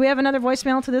 Do we have another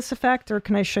voicemail to this effect, or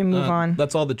can I move on?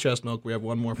 That's all the chest milk. We have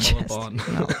one more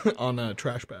follow-up on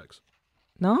trash bags.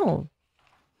 No.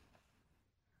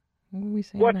 What were we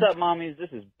saying? What's up, mommies? This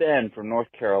is Ben from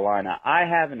North Carolina. I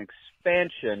have an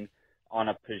expansion on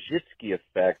a Pajitsky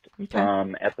effect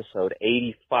from episode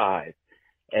 85.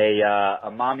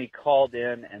 A mommy called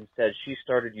in and said she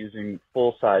started using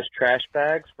full-size trash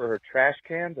bags for her trash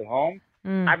cans at home.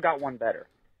 I've got one better.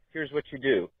 Here's what you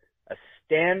do. A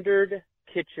standard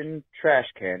kitchen trash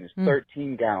can is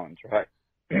 13 gallons, right?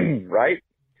 Right?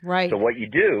 Right. So what you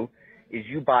do is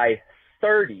you buy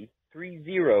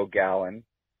 30-gallon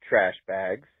trash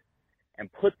bags and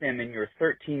put them in your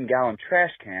 13-gallon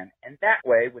trash can. And that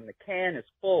way, when the can is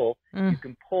full, you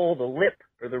can pull the lip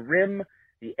or the rim,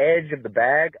 the edge of the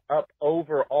bag up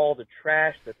over all the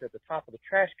trash that's at the top of the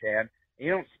trash can. And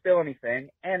you don't spill anything,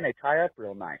 and they tie up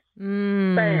real nice.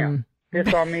 Bam!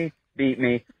 Piss on me, beat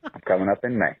me. I'm coming up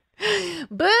in May.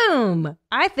 Boom!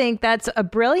 I think that's a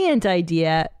brilliant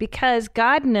idea, because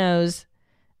God knows,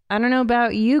 I don't know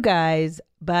about you guys,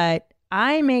 but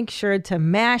I make sure to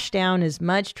mash down as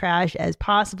much trash as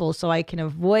possible so I can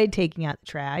avoid taking out the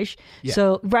trash. Yeah.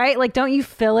 So, right? Like, don't you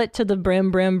fill it to the brim?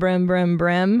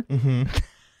 Mm-hmm.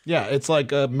 Yeah, it's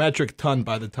like a metric ton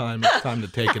by the time it's time to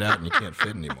take it out and you can't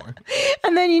fit anymore.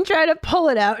 And then you try to pull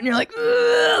it out and you're like,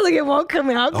 it won't come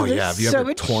out. Oh, yeah. Have you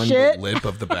ever torn the lip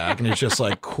of the bag? And it's just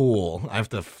like, cool. I have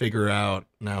to figure out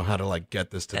now how to get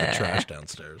this to the trash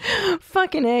downstairs.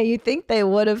 Fucking A, you think they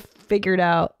would have figured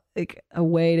out a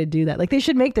way to do that. Like, they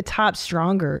should make the top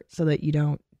stronger so that you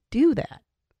don't do that.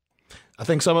 I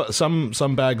think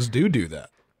some bags do that.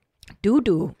 You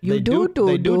do that.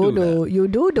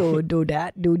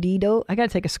 I gotta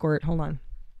take a squirt. Hold on.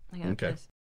 Okay.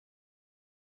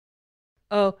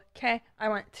 Okay. I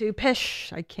went to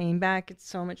pish. I came back. It's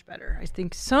so much better. I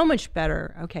think so much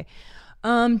better. Okay.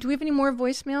 Do we have any more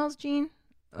voicemails, Gene?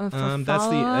 That's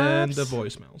the end of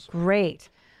voicemails. Great.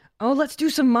 Oh, let's do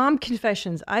some mom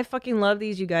confessions. I fucking love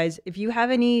these, you guys. If you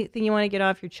have anything you want to get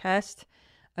off your chest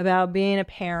about being a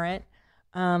parent,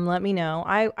 let me know.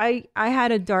 I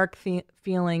had a dark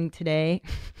feeling today.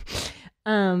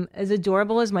 As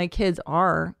adorable as my kids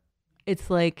are, it's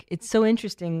so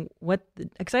interesting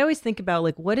because I always think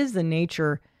about what is the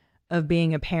nature of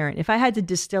being a parent? If I had to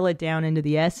distill it down into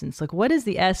the essence, what is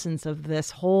the essence of this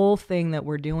whole thing that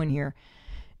we're doing here?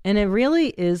 And it really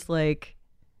is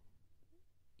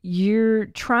you're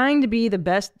trying to be the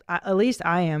best, at least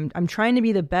I am. I'm trying to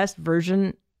be the best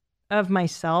version of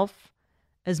myself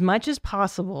as much as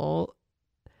possible,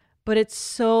 but it's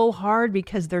so hard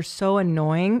because they're so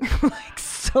annoying,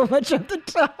 so much of the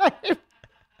time.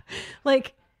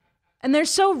 And they're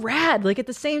so rad. At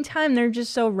the same time, they're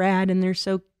just so rad, and they're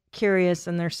so curious,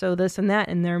 and they're so this and that,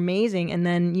 and they're amazing. And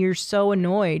then you're so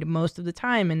annoyed most of the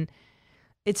time. And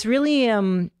it's really,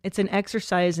 it's an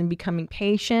exercise in becoming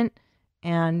patient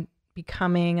and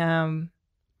becoming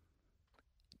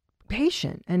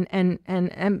patient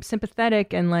and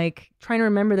sympathetic, and trying to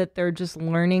remember that they're just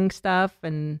learning stuff,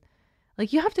 and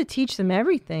you have to teach them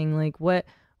everything.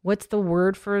 What's the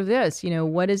word for this?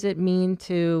 What does it mean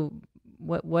to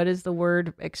what is the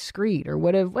word excrete, or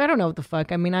I don't know what the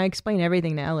fuck. I mean, I explain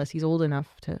everything to Ellis. He's old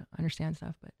enough to understand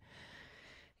stuff, but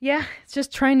yeah, it's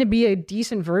just trying to be a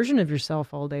decent version of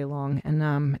yourself all day long,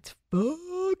 and it's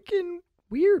fucking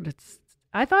weird.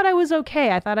 I thought I was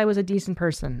okay. I thought I was a decent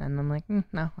person. And I'm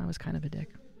no, I was kind of a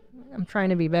dick. I'm trying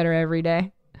to be better every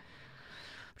day. I'm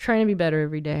Trying to be better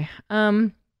every day.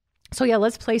 So yeah,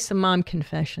 let's play some mom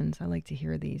confessions. I like to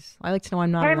hear these. I like to know I'm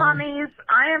not Hey, alone. mommies.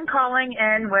 I am calling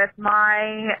in with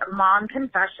my mom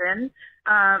confession.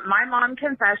 My mom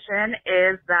confession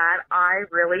is that I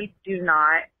really do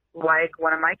not like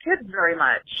one of my kids very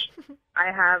much. I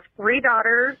have 3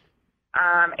 daughters,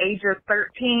 ages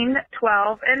 13,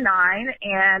 12, and 9,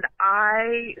 and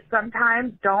I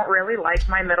sometimes don't really like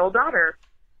my middle daughter.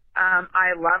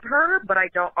 I love her, but I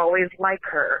don't always like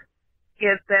her. She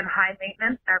has been high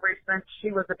maintenance ever since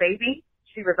she was a baby.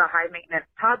 She was a high maintenance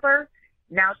toddler.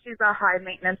 Now she's a high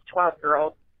maintenance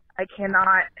 12-year-old. I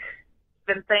cannot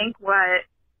even think what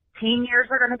teen years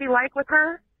are going to be like with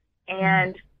her.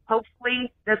 And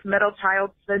hopefully this middle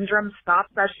child syndrome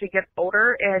stops as she gets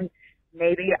older, and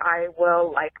maybe I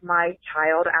will like my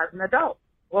child as an adult.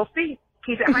 We'll see.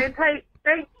 Keep it high and tight.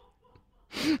 Thanks.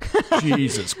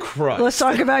 Jesus Christ. Let's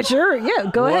talk about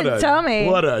go ahead and tell me.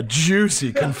 What a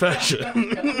juicy confession.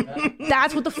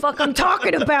 That's what the fuck I'm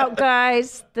talking about,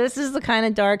 guys. This is the kind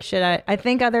of dark shit I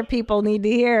think other people need to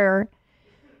hear.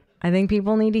 I think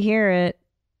people need to hear it.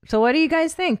 So what do you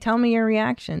guys think? Tell me your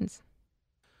reactions.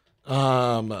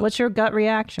 What's your gut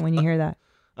reaction when you hear that?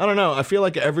 I don't know. I feel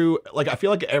like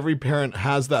every parent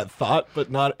has that thought, but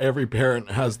not every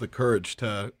parent has the courage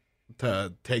to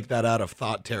take that out of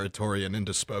thought territory and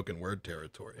into spoken word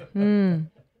territory.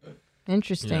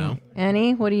 Interesting. You know?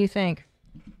 Annie, what do you think?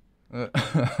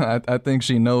 I think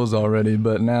she knows already,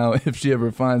 but now if she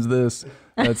ever finds this,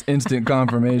 that's instant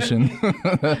confirmation.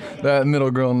 That middle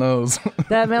girl knows.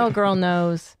 That middle girl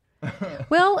knows.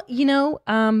 Well,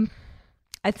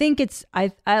 I think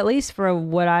at least for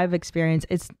what I've experienced,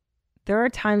 there are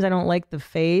times I don't like the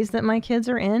phase that my kids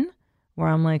are in, where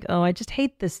I'm like, oh, I just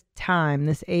hate this time,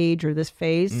 this age, or this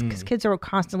phase, because kids are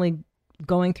constantly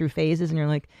going through phases, and you're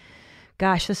like,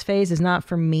 gosh, this phase is not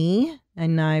for me,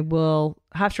 and I will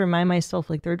have to remind myself,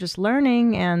 like, they're just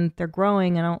learning and they're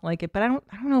growing, and I don't like it. But I don't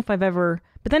know if I've ever.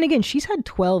 But then again, she's had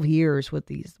 12 years with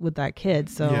that kid,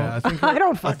 so yeah,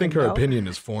 I think her opinion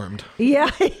is formed.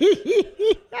 Yeah,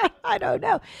 I don't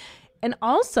know. And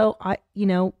also,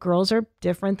 girls are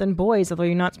different than boys, although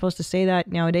you're not supposed to say that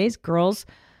nowadays. Girls,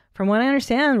 from what I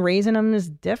understand, raising them is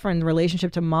different. The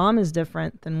relationship to mom is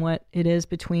different than what it is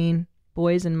between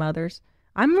boys and mothers.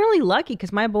 I'm really lucky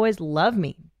because my boys love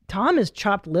me. Tom is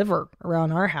chopped liver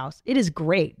around our house. It is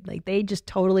great. Like, they just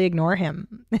totally ignore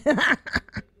him.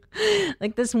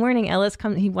 Like this morning, Ellis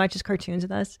he watches cartoons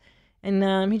with us,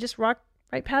 and he just walked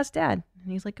right past Dad.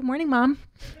 And he's like, "Good morning, Mom."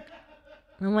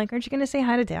 And I'm like, "Aren't you going to say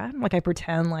hi to Dad?" Like, I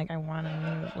pretend like I want to.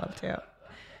 I would love to.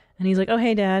 And he's like, "Oh,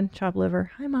 hey, Dad, chopped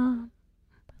liver. Hi, Mom.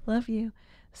 Love you."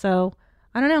 So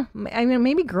I don't know. I mean,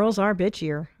 maybe girls are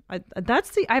bitchier.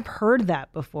 I've heard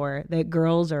that before, that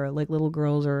girls are like, little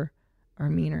girls are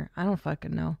meaner. I don't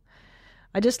fucking know.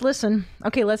 I just listen.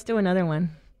 Okay, let's do another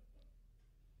one.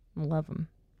 I love them.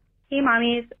 Hey,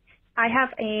 mommies. I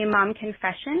have a mom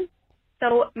confession.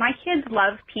 So my kids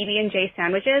love PB&J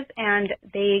sandwiches, and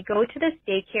they go to this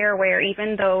daycare where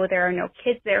even though there are no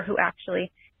kids there who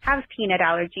actually have peanut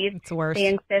allergies, it's worse. They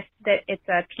insist that it's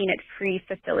a peanut-free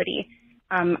facility.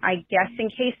 I guess in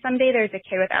case someday there's a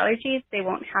kid with allergies, they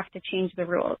won't have to change the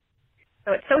rules.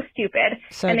 So it's so stupid.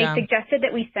 And they suggested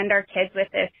that we send our kids with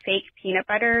this fake peanut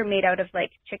butter made out of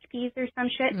like chickpeas or some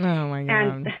shit. Oh my God.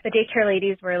 And the daycare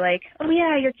ladies were like, "Oh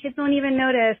yeah, your kids won't even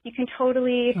notice. You can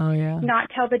totally not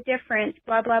tell the difference,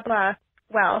 blah, blah, blah."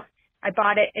 Well, I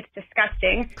bought it. It's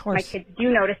disgusting. My kids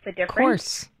do notice the difference. Of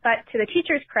course. But to the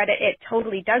teacher's credit, it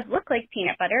totally does look like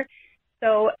peanut butter.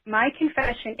 So my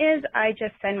confession is I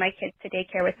just send my kids to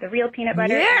daycare with the real peanut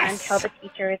butter and tell the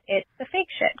teachers it's the fake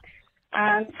shit.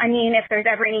 I mean, if there's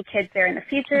ever any kids there in the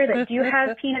future that do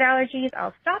have peanut allergies,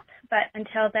 I'll stop. But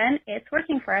until then, it's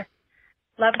working for us.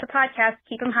 Love the podcast.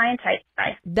 Keep them high and tight.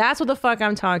 Bye. That's what the fuck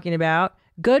I'm talking about.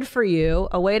 Good for you.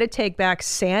 A way to take back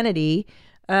sanity.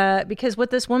 Because what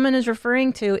this woman is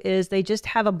referring to is they just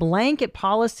have a blanket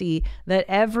policy that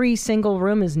every single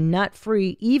room is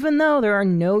nut-free, even though there are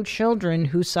no children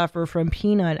who suffer from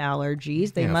peanut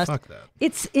allergies. They must. Fuck that.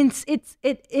 It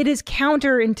is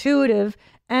counterintuitive,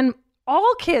 and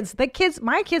all kids,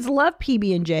 my kids love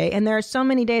PB&J, and there are so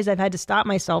many days I've had to stop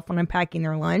myself when I'm packing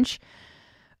their lunch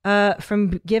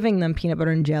from giving them peanut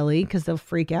butter and jelly because they'll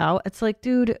freak out. It's like,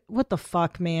 dude, what the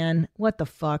fuck, man? What the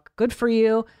fuck? Good for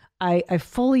you. I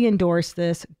fully endorse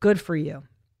this. Good for you.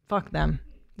 Fuck them.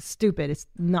 It's stupid. It's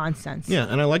nonsense. Yeah,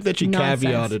 and I like that she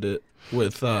caveated it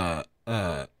with,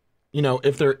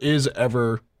 if there is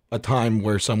ever a time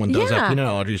where someone does have peanut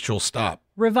allergies, she'll stop.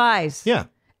 Revise. Yeah.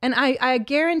 And I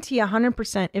guarantee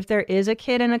 100% if there is a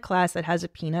kid in a class that has a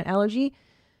peanut allergy,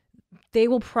 they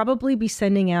will probably be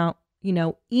sending out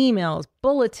emails,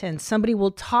 bulletins. Somebody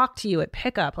will talk to you at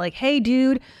pickup like, hey,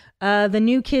 dude, the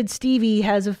new kid Stevie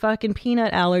has a fucking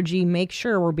peanut allergy. Make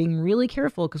sure we're being really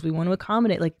careful because we want to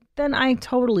accommodate. Like, then I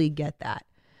totally get that.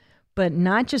 But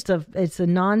not just it's a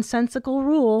nonsensical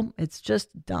rule. It's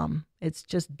just dumb. It's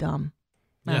just dumb.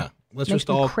 Yeah. Let's Makes just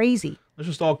me all crazy. Let's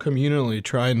just all communally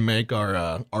try and make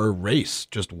our race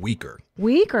just weaker.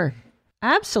 Weaker.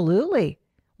 Absolutely.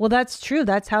 Well, that's true.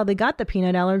 That's how they got the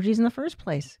peanut allergies in the first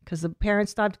place. Because the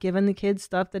parents stopped giving the kids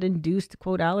stuff that induced,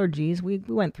 quote, allergies. We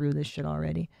went through this shit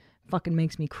already. Fucking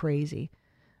makes me crazy.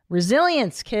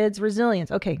 Resilience, kids.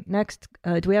 Resilience. Okay, next.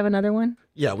 Do we have another one?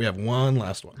 Yeah, we have one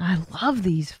last one. I love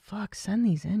these. Fuck, send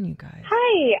these in, you guys.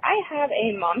 Hi, I have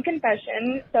a mom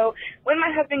confession. So when my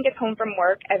husband gets home from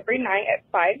work every night at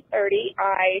 5:30,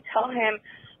 I tell him,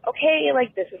 okay,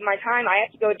 like, this is my time. I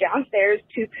have to go downstairs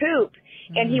to poop.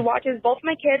 And he watches both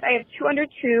my kids. I have two under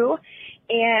 2.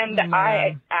 And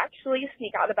I actually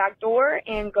sneak out the back door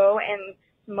and go and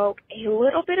smoke a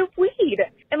little bit of weed.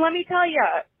 And let me tell you,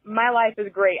 my life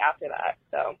is great after that.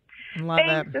 So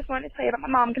thanks. Just wanted to tell you about my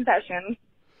mom confession.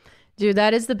 Dude,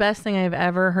 that is the best thing I've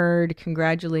ever heard.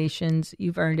 Congratulations.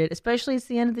 You've earned it. Especially it's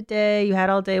the end of the day. You had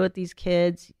all day with these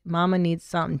kids. Mama needs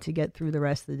something to get through the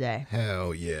rest of the day.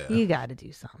 Hell yeah. You got to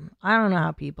do something. I don't know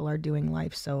how people are doing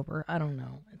life sober. I don't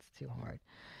know. It's too hard.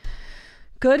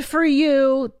 Good for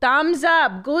you. Thumbs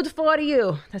up. Good for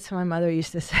you. That's what my mother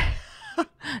used to say.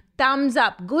 Thumbs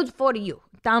up. Good for you.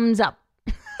 Thumbs up.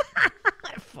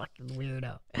 Fucking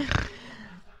weirdo.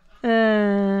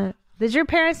 Did your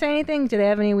parents say anything? Do they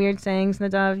have any weird sayings,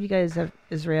 Nadav? You guys have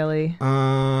Israeli.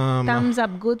 Thumbs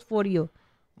up. Good for you.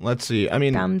 Let's see. I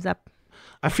mean, thumbs up.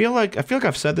 I feel like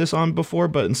I've said this on before,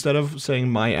 but instead of saying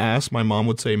my ass, my mom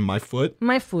would say my foot.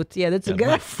 My foot. Yeah, that's a good.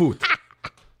 My foot.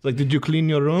 It's like, did you clean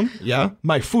your room? Yeah.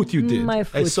 My foot you did. My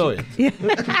foot. I saw it.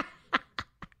 Yeah.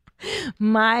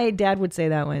 My dad would say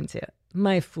that one too.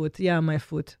 My foot. Yeah, my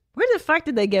foot. Where the fuck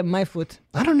did they get my foot?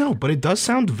 I don't know, but it does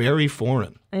sound very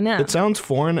foreign. I know. It sounds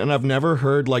foreign, and I've never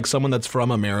heard like someone that's from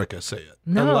America say it.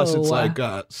 No. Unless it's like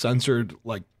censored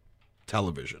like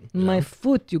television. My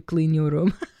foot, you clean your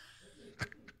room.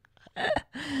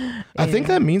 I think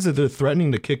that means that they're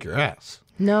threatening to kick your ass.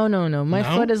 No. My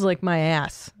foot is like my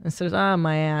ass. Instead of,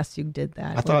 my ass, you did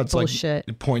that. I thought it's bullshit. Like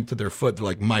you point to their foot. They're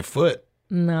like, my foot.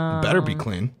 No. It better be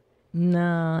clean.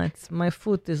 No, it's my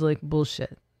foot is like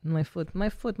bullshit. My foot,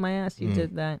 my ass, you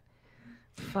did that.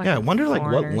 Fucking yeah, I wonder like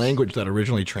what foreigners. language that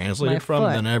originally translated My from,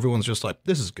 foot. and everyone's just like,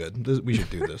 this is good. We should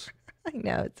do this. I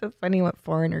know. It's so funny what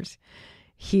foreigners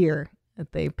hear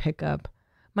that they pick up.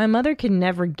 My mother could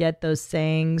never get those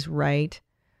sayings right.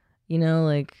 You know,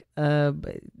 like a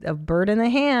bird in the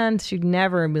hand. She'd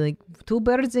never be like, 2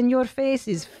 birds in your face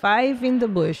is 5 in the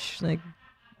bush. Like,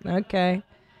 okay.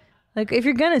 Like, if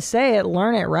you're going to say it,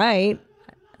 learn it right.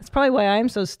 That's probably why I'm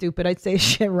so stupid. I'd say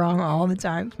shit wrong all the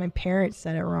time. My parents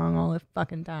said it wrong all the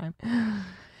fucking time.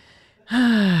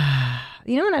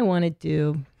 You know what I want to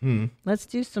do? Let's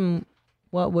do some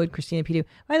What Would Christina P. Do?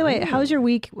 By the way, how's your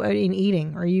week in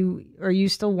eating? Are you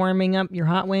still warming up your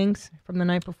hot wings from the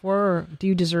night before, or do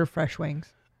you deserve fresh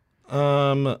wings?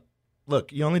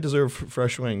 Look, you only deserve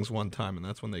fresh wings one time, and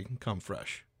that's when they come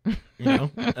fresh. You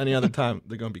know? Any other time,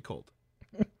 they're going to be cold.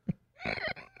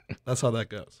 That's how that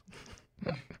goes.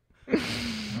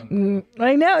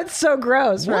 I know, it's so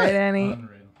gross, right, Annie?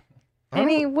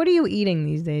 Annie, what are you eating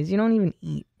these days? You don't even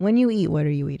eat. When you eat, what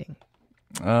are you eating?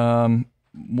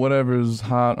 Whatever's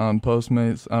hot on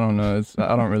Postmates. I don't know.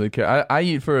 I don't really care. I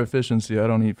eat for efficiency. I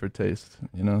don't eat for taste.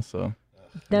 You know. So.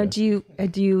 Now, do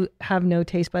you have no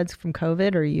taste buds from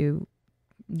COVID, or are you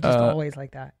just always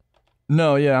like that?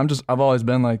 No, yeah. I've always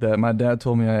been like that. My dad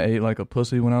told me I ate like a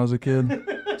pussy when I was a kid.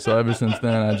 So ever since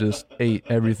then, I just ate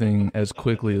everything as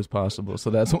quickly as possible. So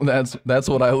that's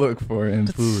what I look for in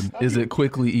food. Is it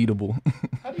quickly eatable?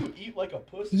 How do you eat like a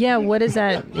pussy? Yeah, what is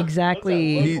that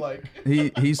exactly?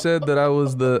 He said that I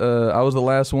was the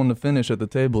last one to finish at the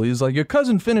table. He's like, your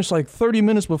cousin finished like 30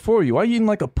 minutes before you. Why are you eating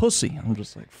like a pussy? I'm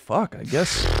just like, fuck. I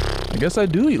guess I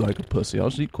do eat like a pussy. I'll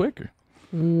just eat quicker.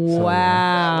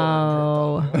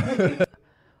 Wow.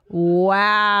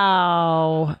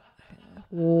 Wow.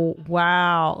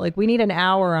 Wow. Like, we need an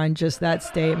hour on just that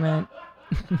statement.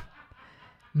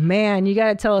 Man, you got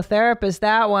to tell a therapist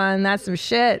that one. That's some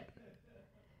shit.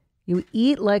 You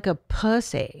eat like a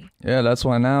pussy. Yeah, that's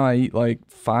why now I eat like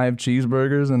 5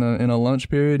 cheeseburgers in a lunch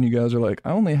period, and you guys are like,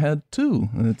 I only had 2.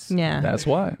 And that's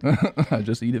why. I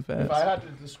just eat it fast. If I had to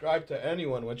describe to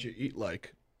anyone what you eat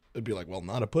like, it'd be like, well,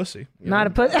 not a pussy. Not a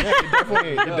pussy.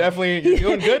 Yeah,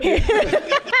 you're doing good.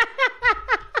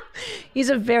 He's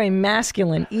a very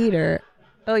masculine eater.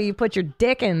 Oh, you put your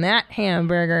dick in that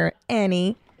hamburger,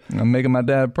 Annie. I'm making my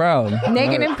dad proud.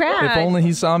 Making him proud. If only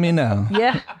he saw me now.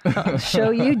 Yeah. I'll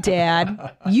show you,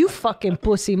 Dad. You fucking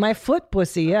pussy. My foot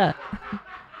pussy, yeah.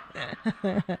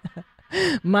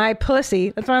 My pussy.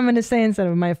 That's what I'm going to say instead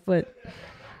of my foot.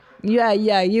 Yeah,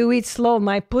 you eat slow,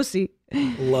 my pussy.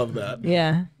 Love that.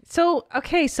 Yeah. So,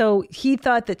 okay, so he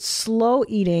thought that slow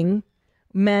eating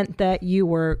meant that you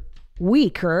were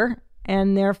weaker,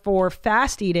 and therefore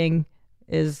fast eating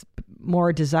is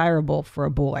more desirable for a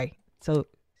boy. So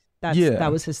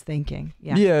that was his thinking.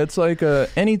 Yeah. Yeah, it's like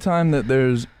anytime that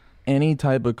there's any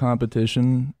type of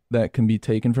competition that can be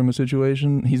taken from a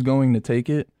situation, he's going to take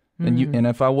it. And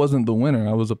if I wasn't the winner,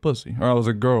 I was a pussy, or I was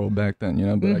a girl back then,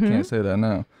 but I can't say that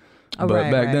now. Oh,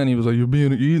 but back then he was like, you're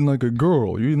eating like a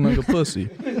girl, you're eating like a pussy.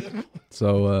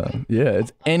 So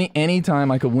it's any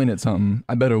time I could win at something,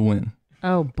 I better win.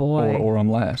 Oh boy. Or I'm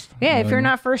last. Yeah, if you're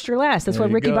not first, you're last. That's There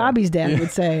what you Ricky go. Bobby's dad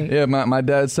would say. Yeah, my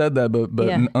dad said that, but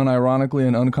Yeah. unironically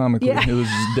and uncomically, Yeah. it was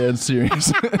just dead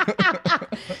serious.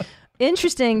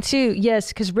 Interesting too. Yes,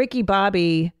 because Ricky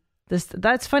Bobby,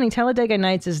 that's funny. Talladega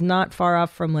Nights is not far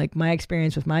off from like my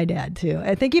experience with my dad too.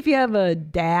 I think if you have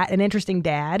an interesting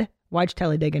dad, watch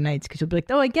Talladega Nights, because you'll be like,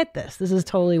 oh, I get this. This is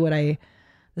totally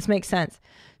this makes sense.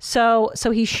 So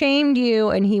he shamed you,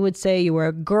 and he would say you were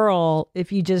a girl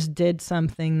if you just did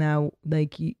something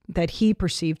that he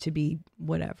perceived to be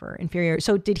whatever inferior.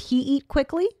 So did he eat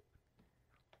quickly?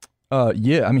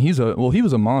 Yeah, I mean he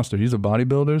was a monster. He's a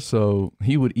bodybuilder, so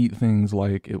he would eat things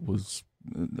like it was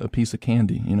a piece of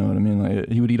candy. You know what I mean? Like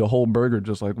he would eat a whole burger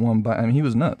just like one bite. I mean he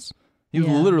was nuts. He was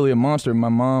literally a monster. My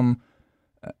mom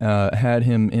had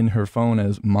him in her phone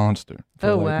as Monster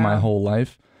for my whole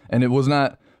life, and it was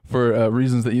not for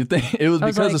reasons that you think. It was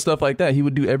because of stuff like that. He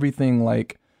would do everything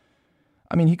like,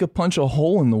 I mean, he could punch a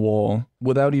hole in the wall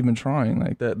without even trying.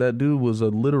 Like that dude was a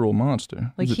literal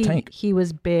monster. Like he was a tank. He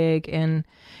was big, and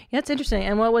yeah, it's interesting.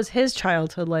 And what was his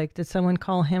childhood like? Did someone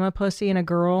call him a pussy and a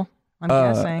girl? I'm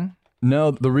guessing.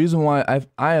 No, the reason why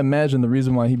I imagine the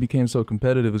reason why he became so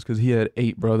competitive is because he had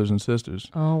 8 brothers and sisters.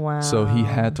 Oh wow! So he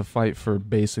had to fight for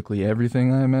basically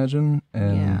everything, I imagine.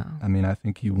 And I mean, I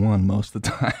think he won most of the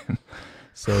time.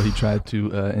 So he tried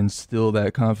to instill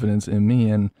that confidence in me.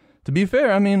 And to be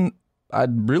fair, I mean, I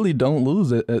really don't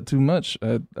lose it too much.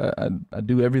 I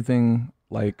do everything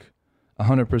like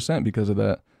 100% because of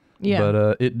that. Yeah.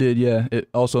 But it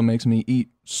also makes me eat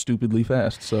stupidly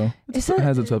fast. So it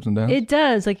has its ups and downs. It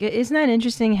does. Like, isn't that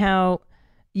interesting how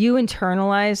you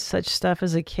internalize such stuff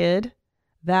as a kid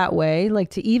that way?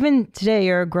 Like, to even today,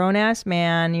 you're a grown ass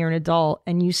man, you're an adult,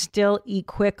 and you still eat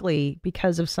quickly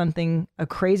because of something a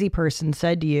crazy person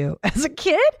said to you as a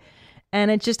kid. And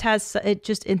it just has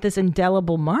this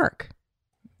indelible mark.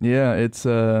 Yeah, it's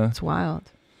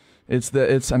wild.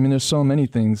 I mean, there's so many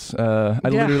things.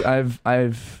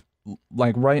 I've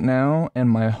like right now and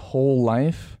my whole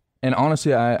life, and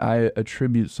honestly, I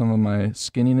attribute some of my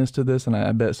skinniness to this, and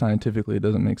I bet scientifically it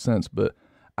doesn't make sense, but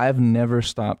I've never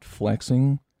stopped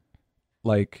flexing.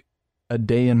 Like a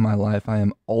day in my life, I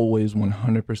am always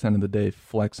 100% of the day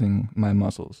flexing my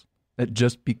muscles.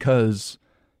 Just because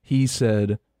he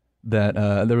said that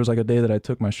there was like a day that I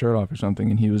took my shirt off or something,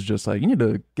 and he was just like, you need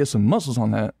to get some muscles on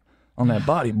that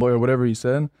body, boy, or whatever he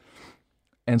said.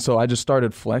 And so I just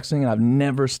started flexing, and I've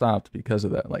never stopped because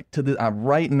of that. Like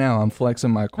right now, I'm flexing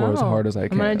my core as hard as I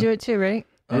can. I'm gonna do it too, right?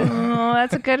 Oh,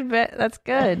 that's a good bit. That's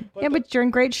good. But you're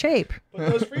in great shape. Put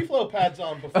those free flow pads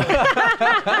on before.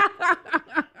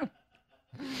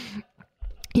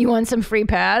 You want some free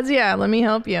pads? Yeah, let me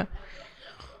help you.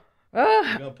 You're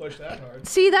gonna push that hard.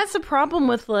 See, that's the problem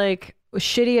with like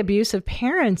shitty abusive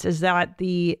parents, is that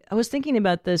I was thinking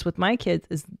about this with my kids,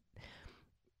 is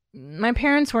my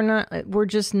parents were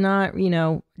just not,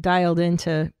 dialed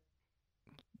into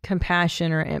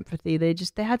compassion or empathy. They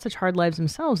had such hard lives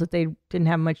themselves that they didn't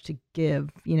have much to give,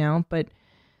 but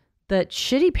that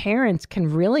shitty parents can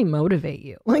really motivate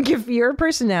you. Like if your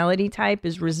personality type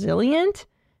is resilient,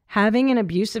 having an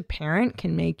abusive parent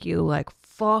can make you like,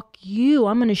 fuck you.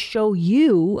 I'm going to show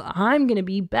you. I'm going to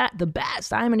be the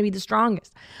best. I'm going to be the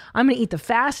strongest. I'm going to eat the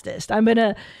fastest. I'm going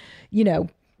to,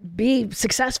 be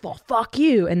successful. Fuck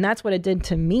you. And that's what it did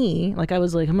to me. Like I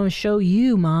was like, I'm going to show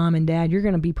you, mom and dad, you're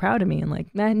going to be proud of me. And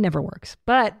like, that never works.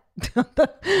 But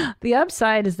the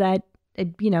upside is that,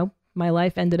 my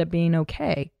life ended up being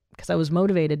okay because I was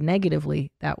motivated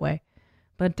negatively that way.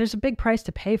 But there's a big price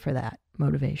to pay for that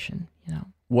motivation,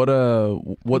 What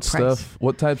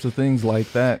types of things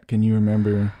like that can you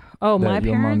remember? Oh, that my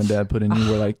your parents? mom and dad put in you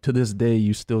where like to this day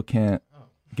you still can't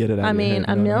get it out of your head,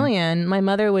 a million. My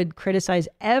mother would criticize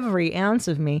every ounce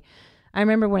of me. I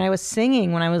remember when I was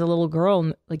singing when I was a little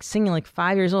girl, like singing like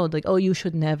 5 years old, like, oh, you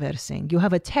should never sing. You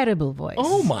have a terrible voice.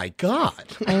 Oh my God.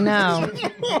 I know.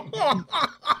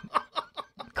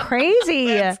 Crazy.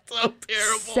 That's so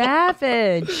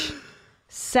terrible.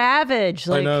 Savage.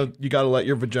 Like, I know you got to let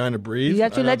your vagina breathe. You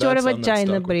have to let your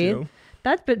vagina breathe.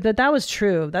 But that was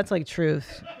true. That's like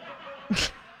truth.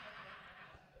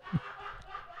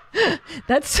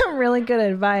 That's some really good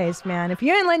advice, man. If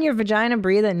you ain't letting your vagina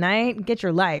breathe at night, get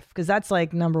your life, because that's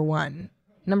like number one.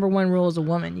 Number one rule as a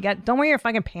woman. Don't wear your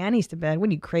fucking panties to bed. What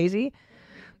are you, crazy?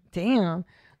 Damn.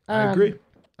 I agree.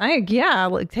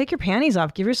 Like, take your panties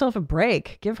off. Give yourself a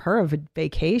break. Give her a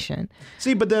vacation.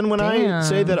 See, but then when I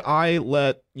say that I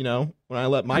let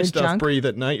my stuff breathe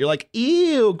at night, you're like,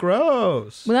 ew,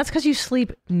 gross. Well, that's because you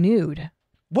sleep nude.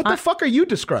 What the fuck are you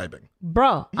describing?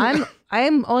 Bro,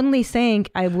 I'm only saying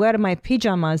I wear my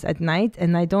pajamas at night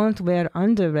and I don't wear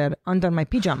underwear under my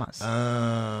pajamas.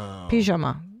 Oh.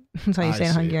 Pyjama. That's how you say it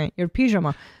in Hungarian. Your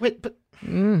pyjama. Wait, but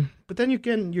then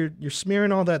you're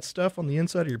smearing all that stuff on the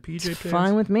inside of your PJ pants?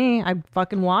 Fine with me. I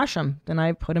fucking wash them. Then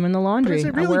I put them in the laundry. But is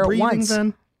it really I wear breathing it once.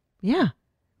 then? Yeah.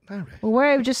 All right. Well,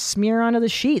 where I just smear onto the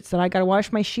sheets that I got to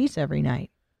wash my sheets every night.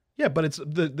 Yeah, but it's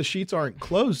the sheets aren't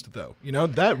closed though. You know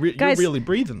that Guys, you're really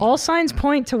breathing. All signs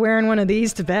point to wearing one of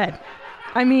these to bed.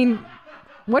 I mean,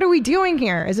 what are we doing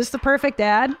here? Is this the perfect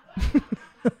ad?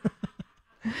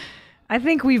 I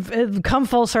think we've come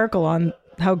full circle on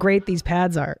how great these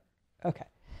pads are. Okay.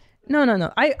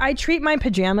 No. I treat my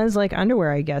pajamas like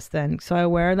underwear, I guess, then. So I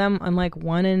wear them. I'm like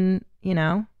one and,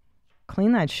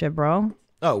 clean that shit, bro.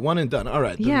 Oh, one and done. All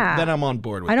right. Then I'm on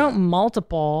board with that. I don't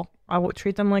multiple. I would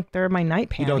treat them like they're my night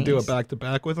panties. You don't do it back to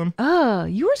back with them? Oh,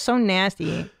 you are so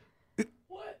nasty.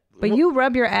 But you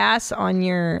rub your ass on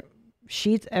your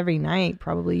sheets every night,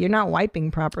 probably. You're not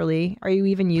wiping properly. Are you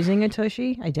even using a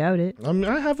tushy? I doubt it.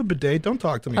 I have a bidet. Don't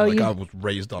talk to me like I was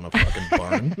raised on a fucking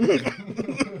barn.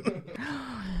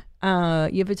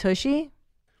 You have a tushy?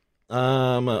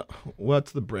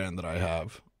 What's the brand that I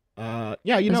have?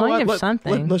 Yeah, you As know long what? as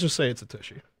something. Let's just say it's a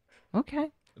tushy. Okay.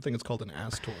 I think it's called an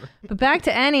Astor. But back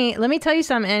to Annie. Let me tell you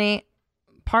something, Annie.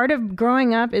 Part of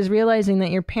growing up is realizing that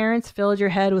your parents filled your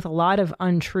head with a lot of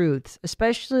untruths,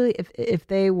 especially if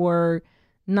they were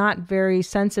not very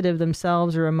sensitive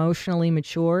themselves or emotionally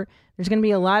mature. There's going to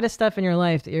be a lot of stuff in your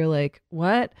life that you're like,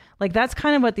 what? Like, that's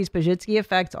kind of what these Pajitsky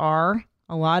effects are.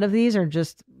 A lot of these are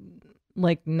just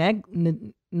like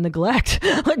neglect,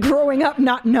 like growing up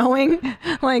not knowing,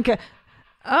 like,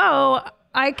 oh,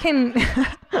 I can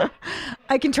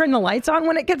turn the lights on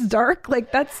when it gets dark.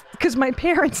 Like, that's because my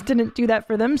parents didn't do that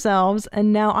for themselves.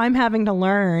 And now I'm having to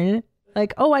learn,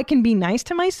 like, oh, I can be nice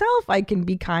to myself. I can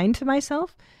be kind to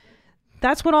myself.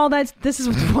 That's what this is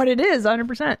what it is,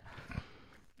 100%.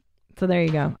 So there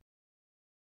you go.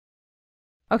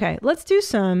 Okay, let's do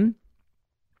some,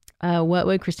 what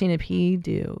would Christina P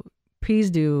do?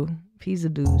 Please do. P's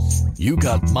of do's. You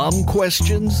got mom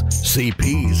questions?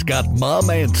 CP's got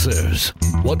mom answers.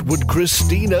 What would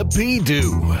Christina P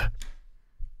do?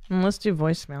 Let's do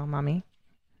voicemail, Mommy.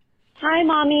 Hi,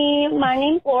 Mommy. My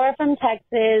name's Laura from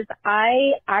Texas.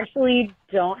 I actually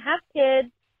don't have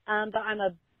kids, but I'm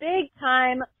a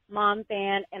big-time mom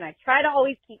fan, and I try to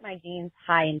always keep my jeans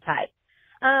high and tight.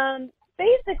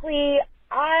 Basically,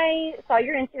 I saw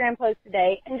your Instagram post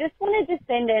today and just wanted to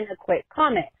send in a quick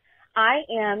comment. I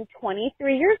am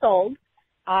 23 years old.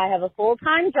 I have a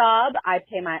full-time job. I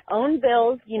pay my own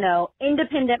bills,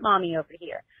 independent mommy over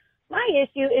here. My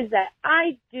issue is that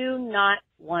I do not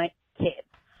want kids.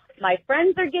 My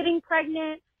friends are getting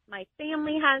pregnant. My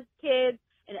family has kids.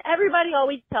 And everybody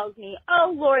always tells me,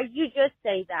 oh, Laura, you just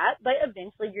say that, but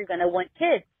eventually you're going to want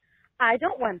kids. I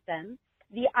don't want them.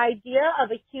 The idea of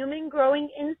a human growing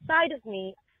inside of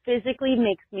me physically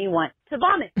makes me want to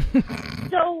vomit.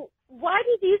 So why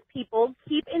do these people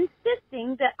keep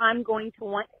insisting that I'm going to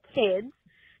want kids?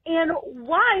 And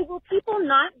why will people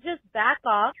not just back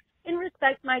off and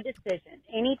respect my decision?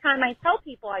 Anytime I tell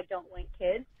people I don't want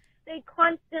kids, they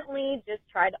constantly just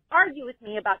try to argue with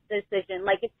me about the decision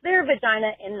like it's their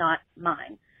vagina and not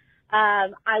mine.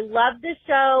 I love this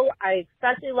show. I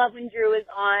especially love when Drew is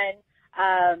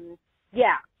on.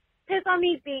 Piss on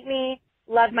me, beat me,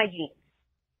 love my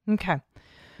jeans. Okay.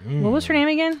 What was her name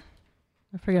again?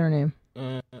 I forget her name.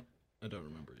 I don't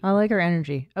remember. I like her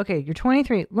energy. Okay, you're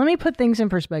 23. Let me put things in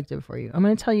perspective for you. I'm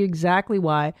going to tell you exactly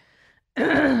why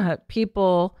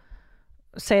people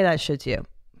say that shit to you.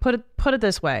 Put it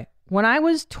this way. When I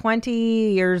was 20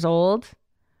 years old,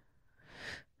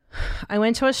 I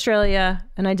went to Australia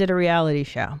and I did a reality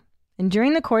show. And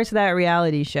during the course of that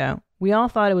reality show, we all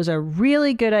thought it was a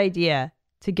really good idea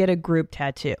to get a group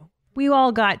tattoo. We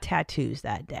all got tattoos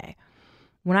that day.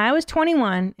 When I was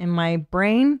 21, in my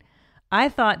brain, I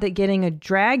thought that getting a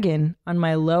dragon on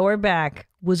my lower back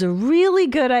was a really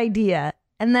good idea.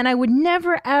 And then I would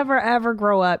never, ever, ever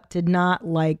grow up to not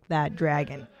like that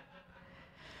dragon.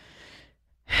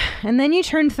 And then you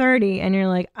turn 30 and you're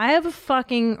like, I have a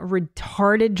fucking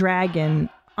retarded dragon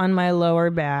on my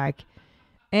lower back.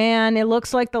 And it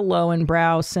looks like the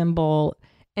Lowenbrow symbol.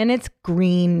 And it's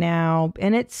green now.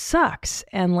 And it sucks.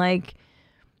 And like,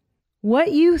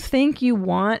 what you think you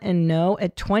want and know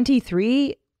at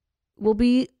 23 will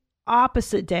be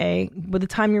opposite day by the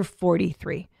time you're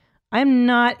 43. I'm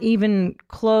not even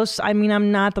close. I mean,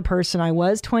 I'm not the person I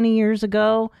was 20 years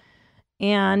ago.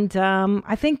 And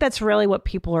I think that's really what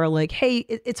people are like, hey,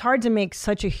 it's hard to make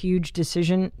such a huge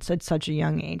decision at such a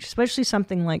young age, especially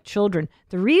something like children.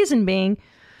 The reason being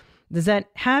is that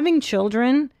having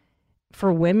children,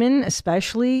 for women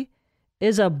especially,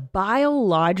 is a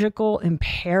biological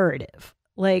imperative.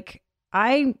 Like,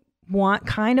 I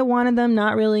kind of wanted them,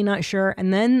 not really, not sure.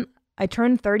 And then I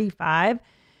turned 35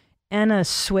 and a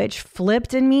switch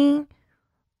flipped in me.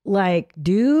 Like,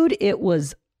 dude, it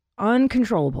was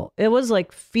uncontrollable. It was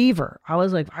like fever. I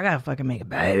was like, I gotta fucking make a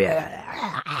baby.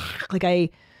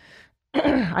 Like,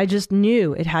 I just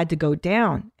knew it had to go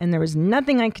down. And there was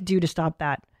nothing I could do to stop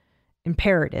that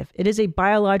imperative. It is a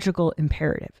biological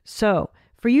imperative. So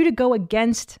for you to go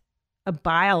against a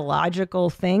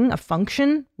biological thing, a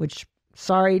function, which,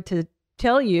 sorry to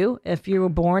tell you, if you were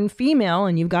born female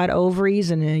and you've got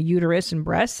ovaries and a uterus and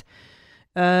breasts,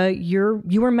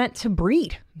 you were meant to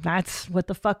breed. That's what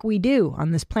the fuck we do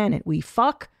on this planet. We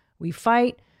fuck, we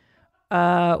fight,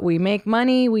 we make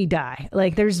money, we die.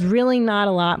 Like, there's really not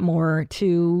a lot more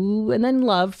to, and then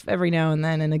love every now and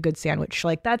then and a good sandwich.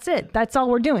 Like, that's it. That's all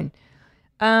we're doing.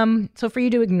 So for you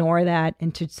to ignore that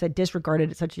and to disregard it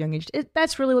at such a young age,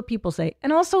 that's really what people say.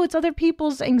 And also, it's other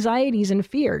people's anxieties and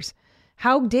fears.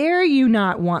 How dare you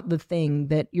not want the thing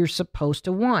that you're supposed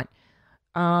to want?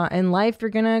 In life,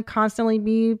 you're going to constantly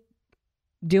be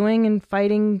doing and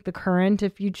fighting the current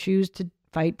if you choose to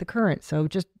fight the current. So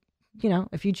just,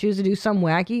 if you choose to do some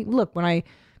wacky, look, when I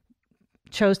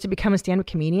chose to become a stand-up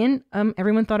comedian,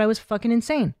 everyone thought I was fucking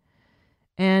insane.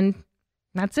 And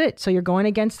that's it. So you're going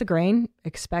against the grain,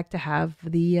 expect to have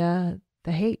the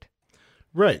hate.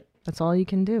 Right. That's all you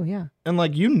can do. Yeah. And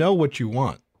like, what you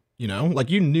want. Like,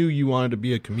 you knew you wanted to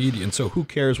be a comedian, so who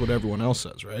cares what everyone else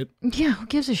says, right? Yeah, who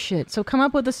gives a shit? So come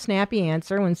up with a snappy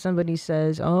answer when somebody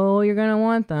says, oh, you're going to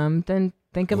want them. Then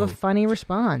think of a funny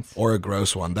response. Or a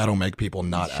gross one. That'll make people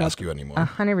not ask you anymore.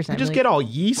 100%. You just get all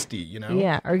yeasty,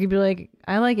 Yeah, or you'd be like,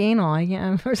 I like anal. I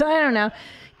don't know.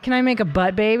 Can I make a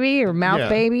butt baby or mouth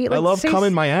baby? Like, I love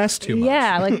coming my ass too much.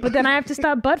 Yeah, but then I have to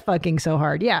stop butt fucking so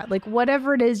hard. Yeah, like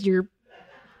whatever it is, you're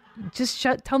just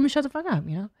tell them to shut the fuck up,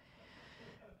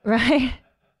 Right?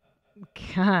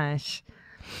 Gosh.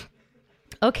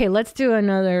 Okay, let's do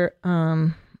another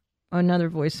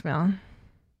voicemail.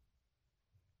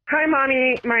 Hi,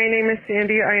 Mommy. My name is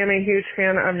Sandy. I am a huge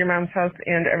fan of your mom's house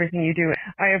and everything you do.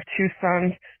 I have two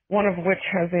sons, one of which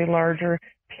has a larger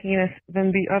penis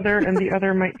than the other, and the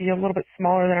other might be a little bit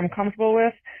smaller than I'm comfortable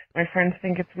with. My friends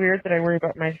think it's weird that I worry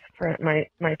about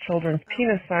my children's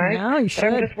penis size. No, you should.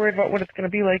 But I'm just worried about what it's going to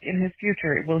be like in his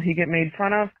future. Will he get made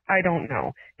fun of? I don't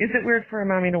know. Is it weird for a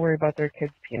mommy to worry about their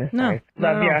kid's penis size?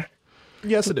 Love ya.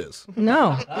 Yes, it is.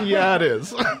 No. Yeah, it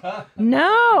is.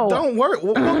 No. Don't worry.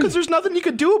 Well, because there's nothing you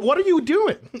could do. What are you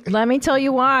doing? Let me tell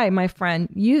you why, my friend.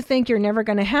 You think you're never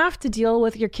going to have to deal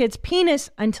with your kid's penis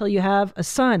until you have a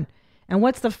son. And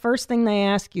what's the first thing they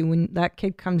ask you when that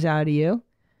kid comes out of you?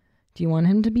 Do you want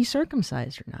him to be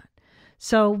circumcised or not?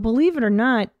 So believe it or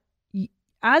not,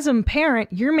 as a parent,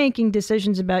 you're making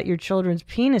decisions about your children's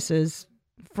penises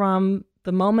from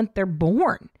the moment they're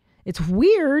born. It's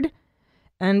weird,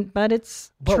 but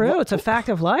it's true. It's a fact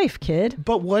of life, kid.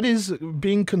 But what is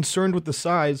being concerned with the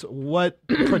size? What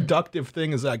productive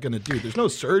thing is that going to do? There's no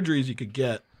surgeries you could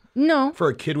get. No. For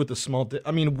a kid with a small dick.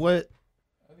 I mean, what?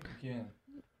 I think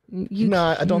you can.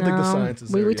 I don't think the science is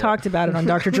there We yet. talked about it on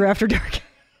Dr. Drew After Dark.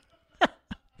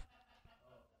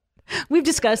 We've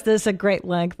discussed this at great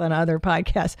length on other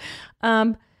podcasts.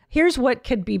 Here's what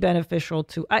could be beneficial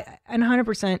to, and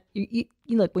 100%, you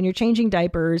look, when you're changing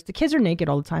diapers, the kids are naked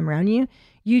all the time around you.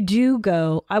 You do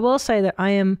go, I will say that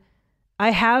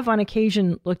I have on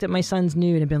occasion looked at my son's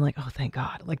nude and been like, oh, thank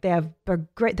God. Like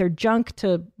their junk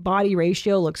to body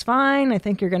ratio looks fine. I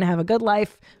think you're going to have a good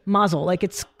life. Muzzle. Like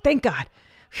thank God.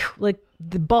 Whew, like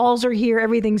the balls are here.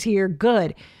 Everything's here.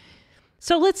 Good.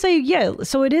 So let's say,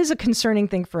 so it is a concerning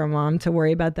thing for a mom to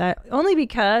worry about that, only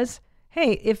because,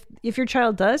 hey, if your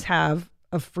child does have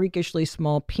a freakishly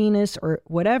small penis or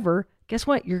whatever, guess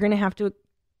what? You're going to have to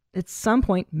at some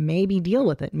point maybe deal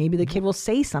with it. Maybe the kid will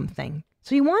say something.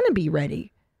 So you want to be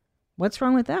ready. What's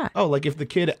wrong with that? Oh, like if the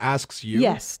kid asks you?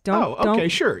 Yes. Okay,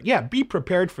 sure. Yeah, be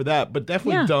prepared for that, but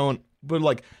definitely don't. But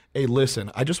like, hey,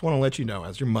 listen, I just want to let you know,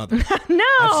 as your mother, no,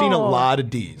 I've seen a lot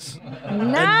of D's,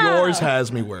 and yours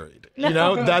has me worried. No. You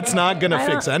know, that's not going to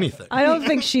fix anything. I don't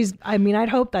think I'd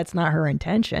hope that's not her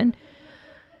intention.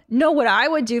 No, what I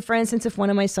would do, for instance, if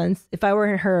one of my sons, if I were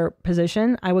in her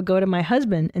position, I would go to my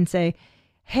husband and say,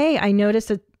 hey, I noticed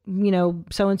that,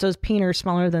 so-and-so's peener is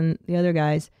smaller than the other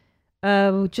guys.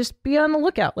 Just be on the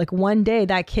lookout. Like one day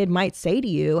that kid might say to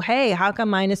you, hey, how come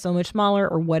mine is so much smaller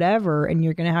or whatever? And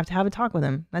you're going to have a talk with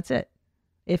him. That's it.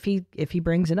 If he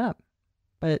brings it up.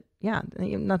 But yeah,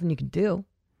 nothing you can do.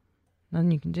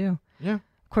 Nothing you can do. Yeah.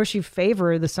 Of course, you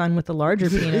favor the son with the larger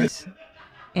penis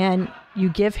and you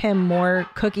give him more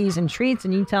cookies and treats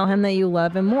and you tell him that you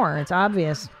love him more. It's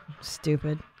obvious.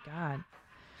 Stupid. God.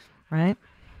 Right?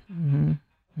 Mm-hmm.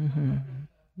 Mm-hmm.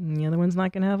 And the other one's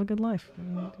not going to have a good life.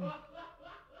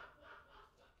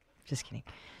 Just kidding.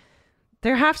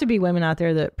 There have to be women out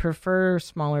there that prefer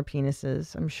smaller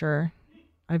penises, I'm sure.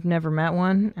 I've never met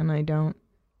one, and I don't.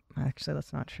 Actually,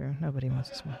 that's not true. Nobody wants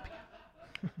a small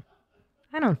penis.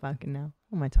 I don't fucking know.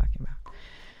 What am I talking about?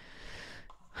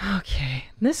 Okay.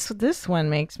 This one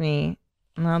makes me...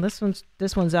 No, this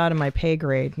one's out of my pay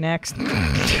grade. Next.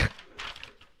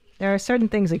 There are certain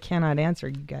things I cannot answer,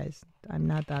 you guys. I'm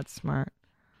not that smart.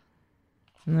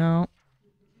 No.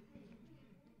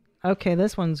 Okay,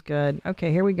 this one's good.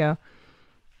 Okay, here we go.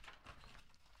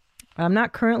 I'm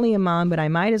not currently a mom, but I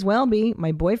might as well be.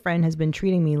 My boyfriend has been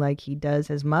treating me like he does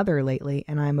his mother lately,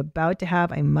 and I'm about to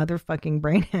have a motherfucking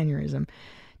brain aneurysm.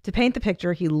 To paint the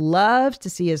picture, he loves to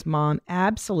see his mom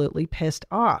absolutely pissed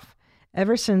off.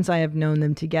 Ever since I have known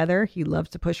them together, he loves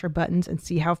to push her buttons and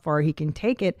see how far he can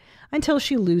take it until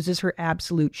she loses her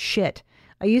absolute shit.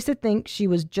 I used to think she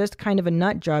was just kind of a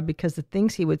nut job because the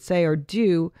things he would say or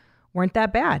do weren't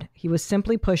that bad. He was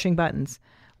simply pushing buttons.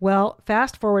 Well,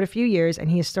 fast forward a few years and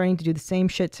he is starting to do the same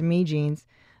shit to me, Jeans.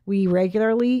 We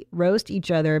regularly roast each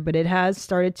other, but it has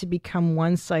started to become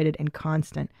one-sided and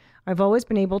constant. I've always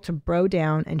been able to bro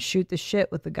down and shoot the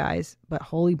shit with the guys, but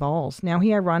holy balls. Now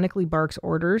he ironically barks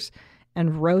orders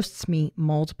and roasts me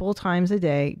multiple times a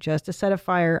day just to set a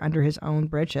fire under his own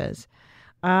britches.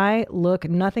 I look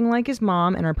nothing like his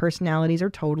mom, and our personalities are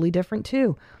totally different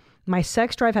too. My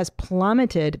sex drive has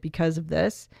plummeted because of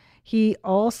this. He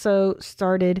also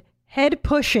started head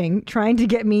pushing, trying to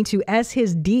get me to S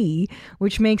his D,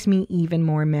 which makes me even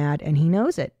more mad, and he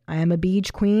knows it. I am a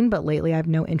beach queen, but lately I have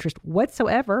no interest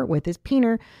whatsoever with his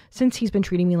peener since he's been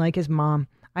treating me like his mom.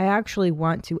 I actually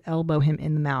want to elbow him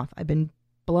in the mouth. I've been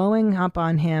blowing up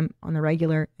on him on the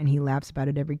regular, and he laughs about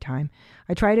it every time.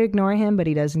 I try to ignore him, but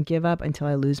he doesn't give up until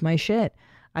I lose my shit.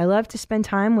 I love to spend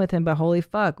time with him, but holy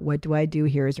fuck, what do I do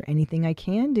here? Is there anything I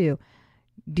can do?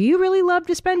 Do you really love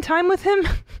to spend time with him?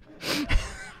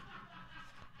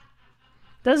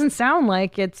 Doesn't sound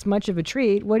like it's much of a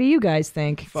treat. What do you guys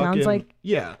think? Sounds like,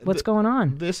 yeah. What's going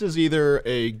on? This is either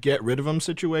a get rid of him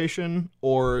situation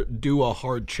or do a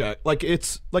hard check. Like,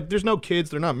 it's like there's no kids.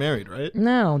 They're not married, right?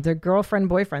 No, they're girlfriend,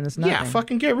 boyfriend. That's nothing. Yeah,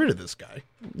 fucking get rid of this guy.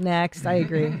 Next, I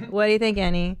agree. What do you think,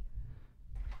 Annie?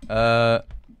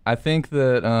 I think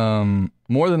that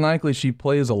more than likely she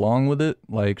plays along with it.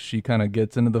 Like, she kind of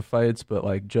gets into the fights, but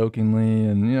like jokingly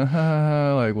and,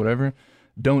 like whatever.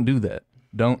 Don't do that.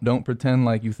 Don't pretend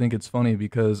like you think it's funny,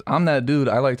 because I'm that dude.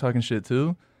 I like talking shit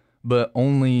too, but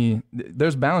only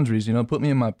there's boundaries, put me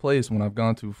in my place when I've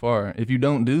gone too far. If you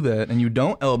don't do that and you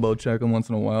don't elbow check him once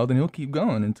in a while, then he'll keep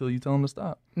going until you tell him to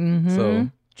stop. Mm-hmm. So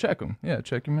check him. Yeah,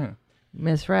 check your man.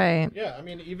 That's right. Yeah, I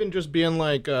mean, even just being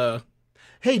like,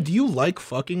 hey, do you like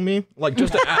fucking me? Like,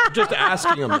 just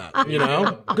asking him that,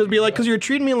 Because you're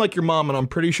treating me like your mom, and I'm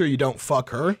pretty sure you don't fuck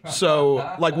her.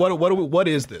 So, like, what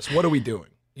is this? What are we doing?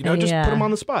 Just put them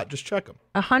on the spot. Just check them.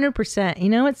 100%. You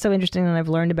know what's so interesting that I've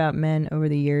learned about men over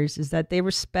the years is that they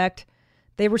respect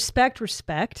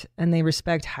respect, and they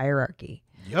respect hierarchy.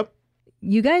 Yep.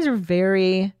 You guys are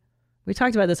we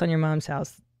talked about this on your mom's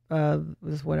house,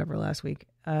 was whatever last week.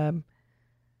 You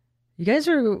guys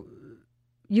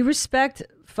you respect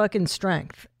fucking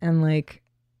strength, and like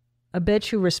a bitch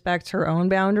who respects her own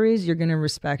boundaries, you're going to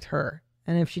respect her.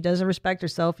 And if she doesn't respect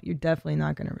herself, you're definitely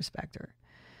not going to respect her.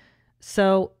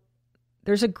 So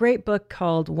there's a great book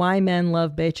called Why Men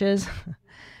Love Bitches.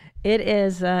 It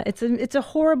is, it's a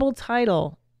horrible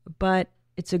title, but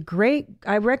it's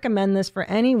I recommend this for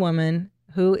any woman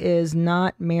who is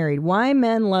not married. Why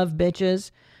Men Love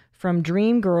Bitches from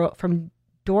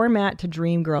doormat to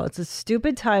Dream Girl. It's a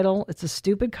stupid title. It's a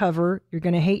stupid cover. You're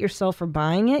going to hate yourself for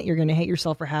buying it. You're going to hate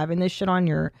yourself for having this shit on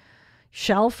your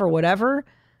shelf or whatever.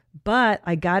 But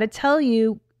I got to tell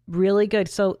you, really good.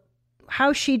 So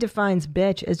how she defines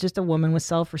bitch is just a woman with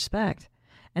self-respect.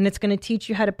 And it's going to teach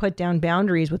you how to put down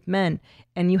boundaries with men.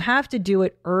 And you have to do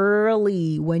it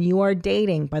early when you are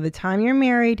dating. By the time you're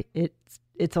married,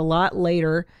 it's a lot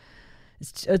later.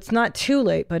 It's not too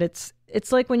late, but it's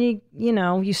like when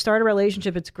you start a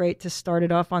relationship, it's great to start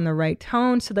it off on the right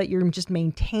tone so that you're just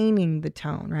maintaining the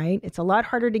tone, right? It's a lot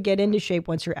harder to get into shape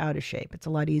once you're out of shape. It's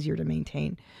a lot easier to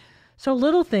maintain. So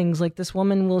little things like this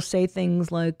woman will say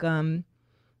things like,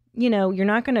 you're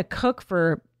not going to cook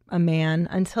for a man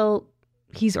until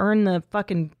he's earned the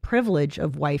fucking privilege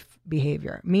of wife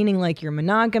behavior, meaning like you're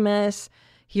monogamous,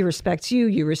 he respects you,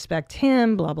 you respect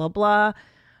him, blah, blah, blah.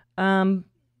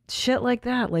 Shit like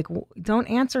that. Like, don't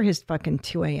answer his fucking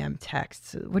 2 a.m.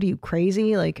 texts. What are you,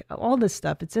 crazy? Like, all this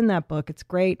stuff. It's in that book. It's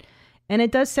great. And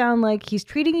it does sound like he's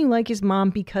treating you like his mom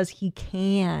because he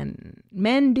can.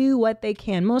 Men do what they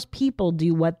can. Most people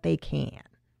do what they can.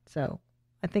 So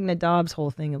I think Nadab's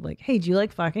whole thing of like, hey, do you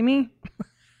like fucking me?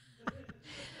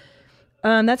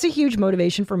 That's a huge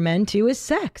motivation for men too, is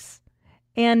sex.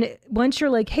 And once you're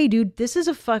like, hey, dude, this is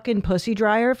a fucking pussy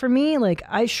dryer for me. Like,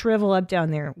 I shrivel up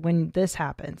down there when this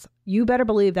happens. You better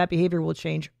believe that behavior will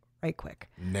change right quick.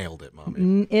 Nailed it,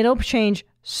 mommy. It'll change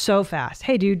so fast.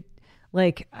 Hey, dude,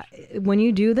 like, when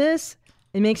you do this,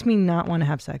 it makes me not want to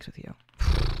have sex with you.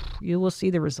 You will see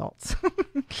the results.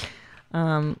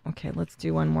 Okay, let's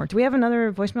do one more. Do we have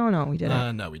another voicemail? No, we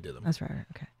didn't. No, we did them. That's right.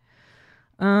 Okay.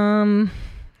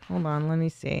 Hold on. Let me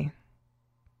see.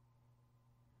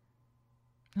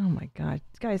 Oh my God,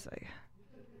 guys!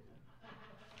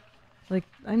 Like,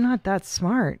 I'm not that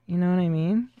smart. You know what I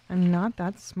mean? I'm not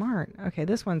that smart. Okay,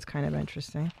 this one's kind of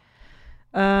interesting.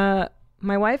 My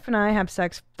wife and I have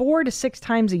sex 4 to 6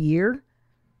 times a year.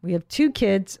 We have 2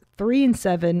 kids, 3 and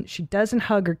 7. She doesn't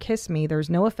hug or kiss me. There's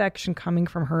no affection coming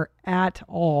from her at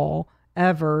all,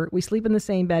 ever. We sleep in the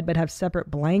same bed but have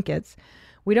separate blankets.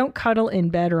 We don't cuddle in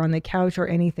bed or on the couch or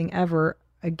anything ever.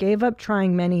 I gave up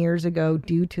trying many years ago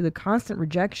due to the constant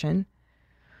rejection.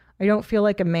 I don't feel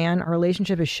like a man. Our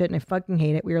relationship is shit and I fucking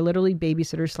hate it. We are literally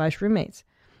babysitters/roommates.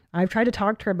 I've tried to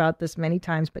talk to her about this many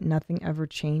times, but nothing ever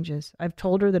changes. I've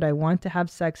told her that I want to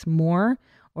have sex more,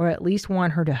 or at least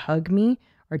want her to hug me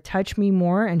or touch me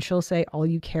more, and she'll say all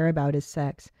you care about is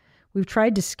sex. We've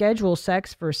tried to schedule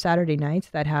sex for Saturday nights.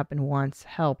 That happened once.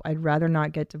 Help. I'd rather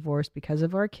not get divorced because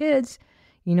of our kids.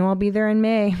 You know I'll be there in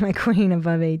May. My queen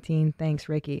above 18. Thanks,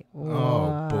 Ricky.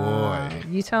 Oh, boy.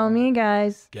 You tell me,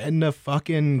 guys. Get into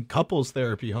fucking couples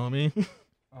therapy, homie.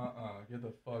 Get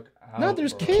the fuck out. No,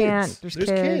 there's bro. kids. Can't. There's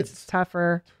kids. It's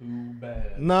tougher. Too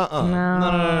bad.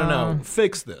 No.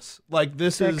 Fix this. Like,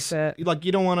 this Fix is... it. Like,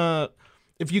 you don't want to...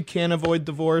 If you can avoid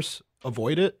divorce,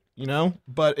 avoid it, you know?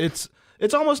 But it's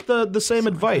almost the same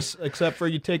advice, except for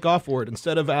you take off word.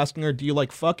 Instead of asking her, do you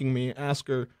like fucking me? Ask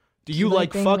her, do you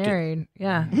like being fucking? Married?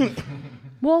 Yeah.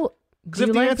 Well, Because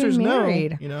if the answer is no,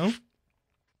 you know?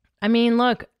 I mean,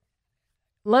 look,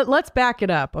 let's back it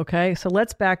up, okay? So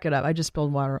let's back it up. I just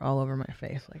spilled water all over my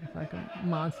face like a fucking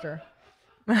monster.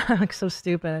 I look so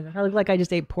stupid. I look like I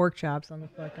just ate pork chops on the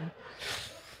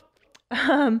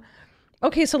fucking...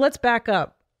 Okay, so let's back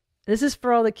up. This is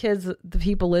for all the kids, the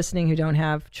people listening who don't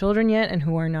have children yet and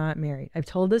who are not married. I've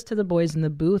told this to the boys in the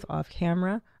booth off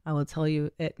camera. I will tell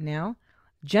you it now.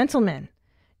 Gentlemen,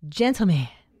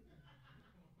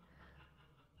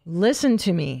 listen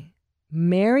to me.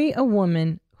 Marry a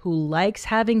woman who likes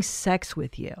having sex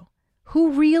with you,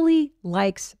 who really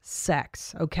likes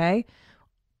sex, okay?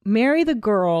 Marry the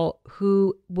girl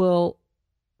who will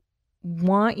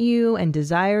want you and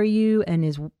desire you and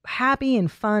is happy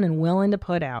and fun and willing to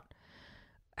put out.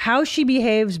 How she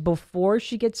behaves before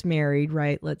she gets married,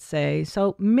 right, let's say.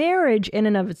 So marriage in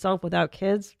and of itself without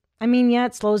kids, I mean, yeah,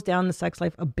 it slows down the sex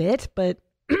life a bit, but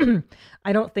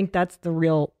I don't think that's the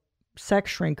real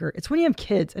sex shrinker. It's when you have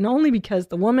kids, and only because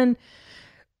the woman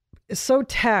is so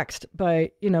taxed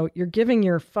by, you're giving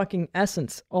your fucking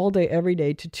essence all day, every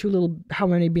day to two little, how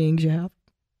many beings you have.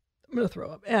 I'm going to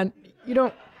throw up. And you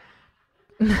don't...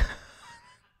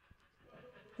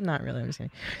 Not really, I'm just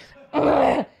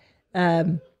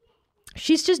kidding.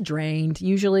 She's just drained.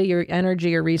 Usually your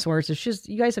energy or resources,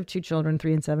 you guys have 2 children,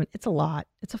 3 and 7. It's a lot.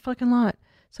 It's a fucking lot.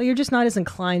 So you're just not as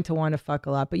inclined to want to fuck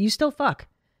a lot, but you still fuck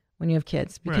when you have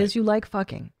kids because you like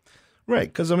fucking. Right,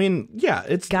 because I mean, yeah,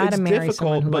 it's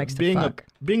difficult, but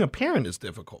being a parent is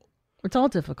difficult. It's all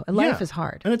difficult. Life is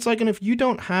hard. And it's like, and if you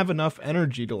don't have enough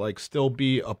energy to like still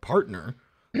be a partner,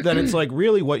 then it's like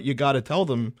really what you got to tell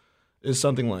them is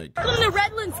something like, From the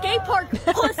Redland skate park,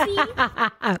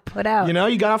 pussy. Put out. you know,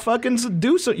 you gotta fucking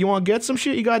do so. You want to get some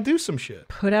shit, you gotta do some shit.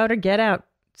 Put out or get out,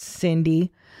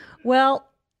 Cindy. Well,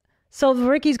 so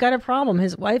Ricky's got a problem.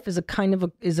 His wife is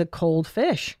a cold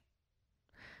fish.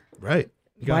 Right.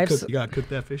 You gotta cook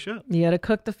that fish up. You gotta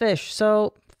cook the fish.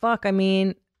 So fuck. I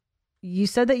mean, you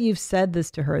said that you've said this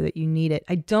to her that you need it.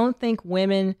 I don't think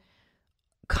women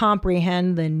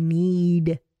comprehend the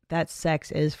need that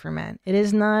sex is for men. It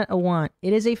is not a want.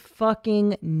 It is a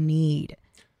fucking need.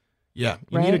 Yeah,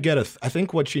 you need to get I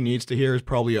think what she needs to hear is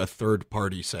probably a third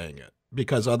party saying it,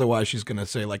 because otherwise she's going to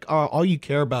say like, oh, all you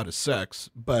care about is sex.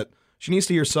 But she needs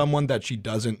to hear someone that she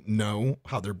doesn't know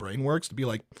how their brain works to be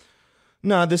like,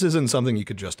 nah, this isn't something you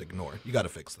could just ignore. You got to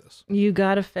fix this. You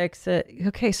got to fix it.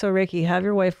 Okay, so Ricky, have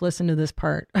your wife listen to this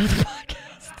part of the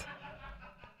podcast.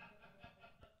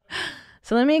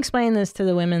 So let me explain this to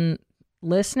the women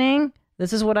listening.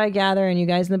 This is what I gather, and you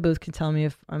guys in the booth can tell me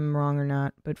if I'm wrong or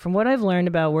not. But from what I've learned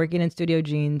about working in Studio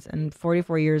Jeans and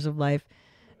 44 years of life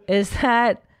is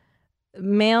that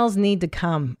males need to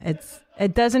come.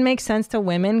 It doesn't make sense to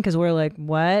women because we're like,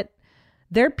 what?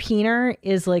 Their peener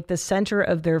is like the center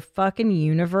of their fucking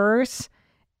universe,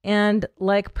 and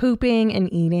like pooping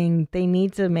and eating, they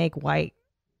need to make white.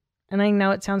 And I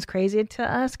know it sounds crazy to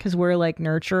us because we're like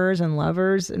nurturers and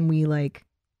lovers and we like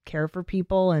care for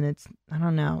people, and I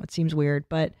don't know, it seems weird,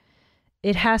 but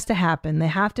it has to happen. They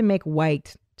have to make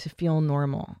white to feel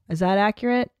normal. Is that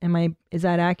accurate? Is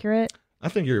that accurate? I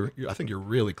think you're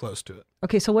really close to it.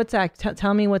 Okay, so what's that?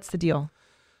 Tell me what's the deal.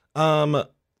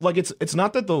 Like it's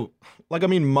not that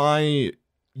my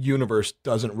universe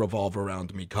doesn't revolve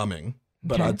around me coming,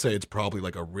 but Okay. I'd say it's probably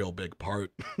like a real big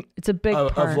part. It's a big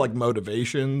part of like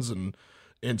motivations and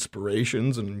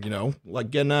inspirations and, you know,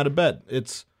 like getting out of bed.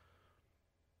 It's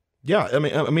I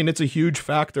mean it's a huge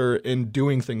factor in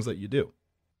doing things that you do.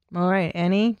 All right,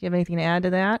 Annie, do you have anything to add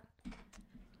to that?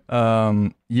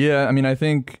 Yeah, I mean, I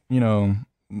think, you know,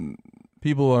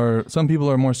 some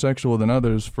people are more sexual than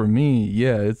others. For me,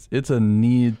 yeah, it's a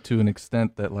need to an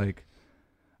extent that like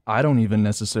I don't even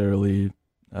necessarily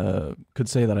could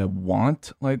say that I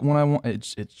want, like when I want,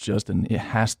 it's just it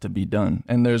has to be done.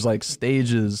 And there's like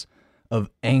stages of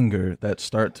anger that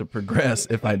start to progress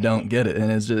if I don't get it.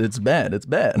 And it's bad. It's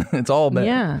bad. It's all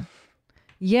bad.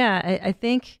 Yeah. I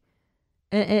think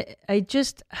I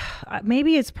just,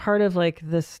 maybe it's part of like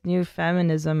this new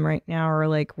feminism right now, or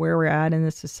like where we're at in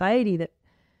the society, that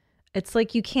it's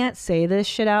like you can't say this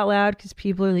shit out loud because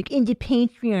people are like, into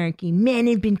patriarchy, men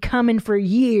have been coming for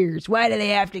years. Why do they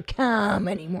have to come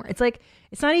anymore? It's like,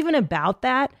 it's not even about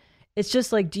that. It's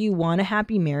just like, do you want a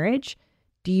happy marriage?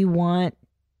 Do you want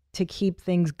to keep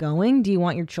things going? Do you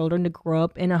want your children to grow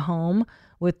up in a home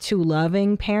with two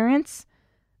loving parents?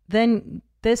 Then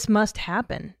this must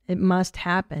happen. It must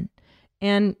happen.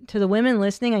 And to the women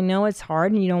listening, I know it's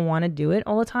hard and you don't want to do it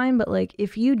all the time, but like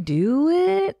if you do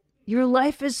it, your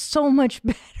life is so much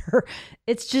better.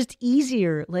 It's just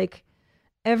easier. Like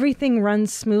everything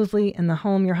runs smoothly in the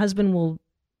home. Your husband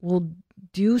will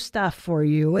do stuff for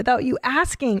you without you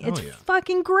asking. It's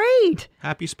fucking great.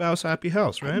 Happy spouse, happy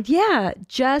house, right? Yeah,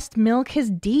 just milk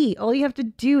his D. All you have to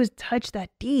do is touch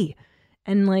that D,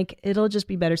 and like it'll just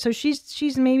be better. So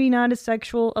she's maybe not as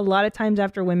sexual. A lot of times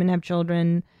after women have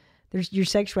children, your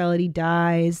sexuality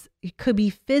dies. It could be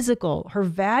physical. Her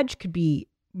vag could be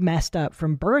messed up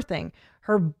from birthing.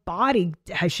 Her body,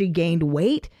 has she gained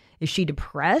weight? Is she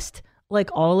depressed? Like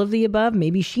all of the above.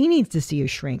 Maybe she needs to see a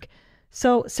shrink.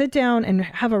 So sit down and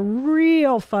have a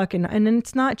real fucking, and then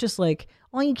it's not just like,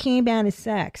 all you care about is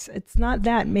sex. It's not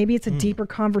that. Maybe it's a deeper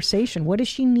conversation. What does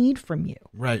she need from you?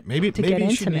 Right. Maybe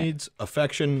she needs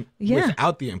affection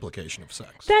without the implication of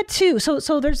sex. That too.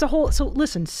 So there's a whole, so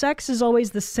listen, sex is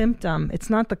always the symptom. It's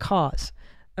not the cause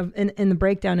of in the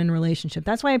breakdown in a relationship.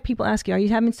 That's why people ask you, are you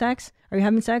having sex? Are you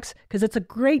having sex? Because it's a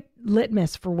great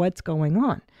litmus for what's going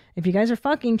on. If you guys are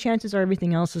fucking, chances are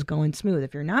everything else is going smooth.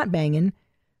 If you're not banging,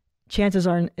 chances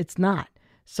are it's not.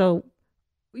 So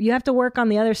you have to work on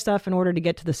the other stuff in order to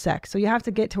get to the sex. So you have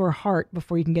to get to her heart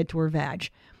before you can get to her vag.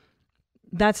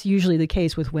 That's usually the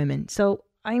case with women. So,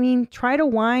 I mean, try to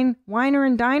wine her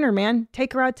and dine her, man.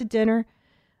 Take her out to dinner.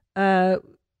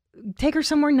 Take her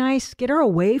somewhere nice. Get her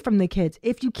away from the kids.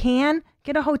 If you can,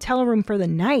 get a hotel room for the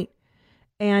night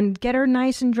and get her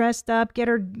nice and dressed up. Have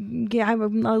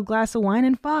a glass of wine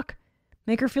and fuck.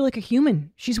 Make her feel like a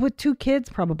human. She's with 2 kids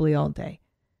probably all day.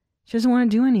 She doesn't want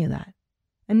to do any of that.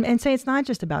 And say it's not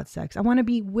just about sex. I want to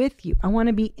be with you. I want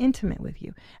to be intimate with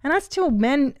you. And that's to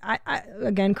men. I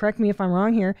again, correct me if I'm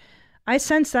wrong here. I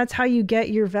sense that's how you get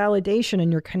your validation and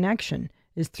your connection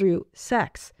is through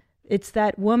sex. It's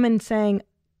that woman saying,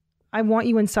 I want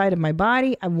you inside of my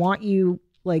body. I want you,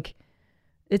 like,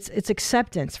 it's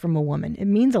acceptance from a woman. It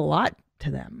means a lot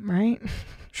to them, right?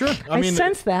 Sure. I mean,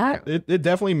 sense that. It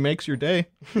definitely makes your day.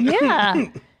 Yeah.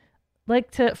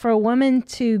 Like for a woman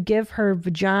to give her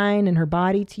vagina and her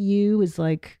body to you is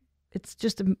like, it's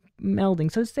just a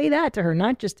melding. So say that to her,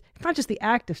 it's not just the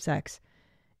act of sex.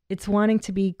 It's wanting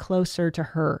to be closer to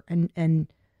her and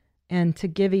to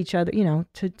give each other,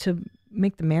 to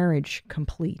make the marriage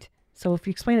complete. So if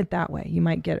you explain it that way, you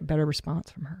might get a better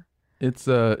response from her. It's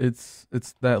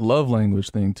that love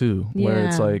language thing too, where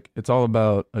it's like, it's all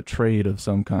about a trade of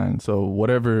some kind. So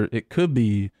whatever it could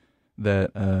be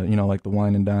that, like the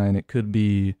wine and dine, it could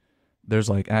be, there's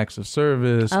like acts of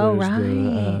service. Oh, there's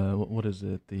right. what is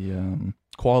it? The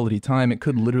quality time. It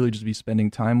could literally just be spending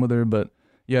time with her, but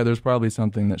yeah, there's probably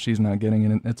something that she's not getting.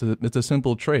 And it's a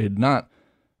simple trade, not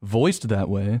voiced that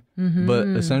way, but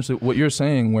essentially what you're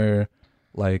saying where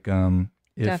like,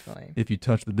 if you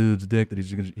touch the dude's dick, that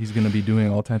he's gonna be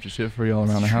doing all types of shit for you all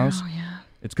around the house. Yeah.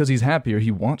 It's because he's happier.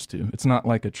 He wants to. It's not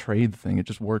like a trade thing. It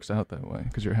just works out that way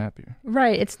because you're happier.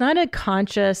 Right. It's not a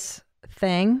conscious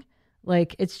thing.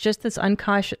 Like, it's just this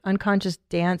unconscious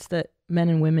dance that men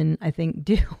and women, I think,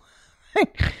 do.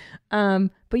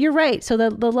 But you're right. So the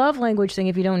love language thing,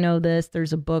 if you don't know this,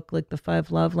 there's a book like The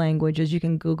 5 Love Languages. You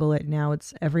can Google it now.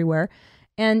 It's everywhere.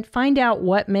 And find out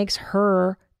what makes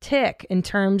her tick in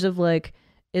terms of like,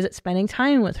 is it spending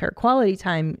time with her? Quality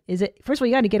time? Is it, first of all,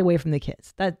 you got to get away from the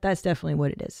kids. That's definitely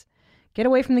what it is. Get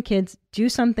away from the kids, do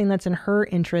something that's in her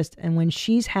interest. And when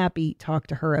she's happy, talk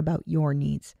to her about your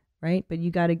needs, right? But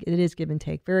it is give and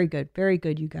take. Very good. Very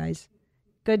good, you guys.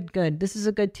 Good. This is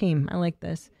a good team. I like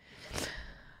this.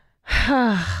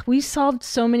 We solved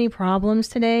so many problems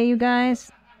today, you guys.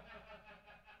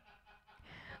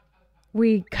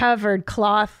 We covered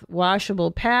cloth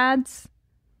washable pads.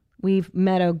 We've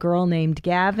met a girl named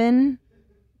Gavin.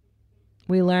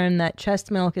 We learned that chest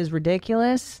milk is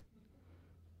ridiculous.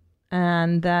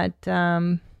 And that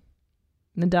the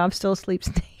dog still sleeps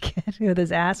naked with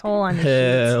his asshole on his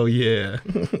Hell sheets. yeah.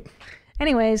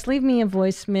 Anyways, leave me a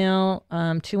voicemail,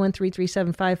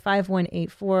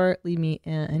 213-375-5184. Leave me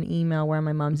an email, where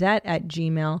my mom's at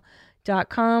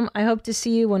gmail.com. I hope to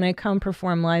see you when I come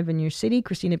perform live in your city,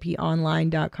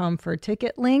 ChristinaPOnline.com for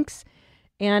ticket links.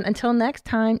 And until next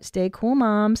time, stay cool,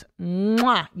 moms.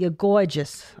 Mwah! You're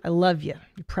gorgeous. I love you.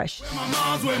 You're precious.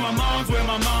 Where my mom's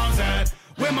at.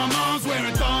 Where my mom's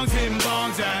wearing thongs, hitting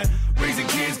bongs at. Raising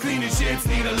kids, cleaning shits,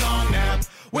 need a long nap.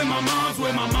 Where my mom's at.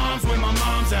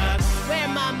 Where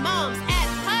my mom's at.